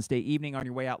this Wednesday evening. On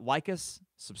your way out, like us,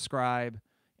 subscribe,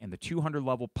 and the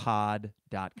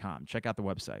 200levelpod.com. Check out the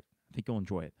website. I think you'll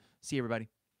enjoy it. See you, everybody.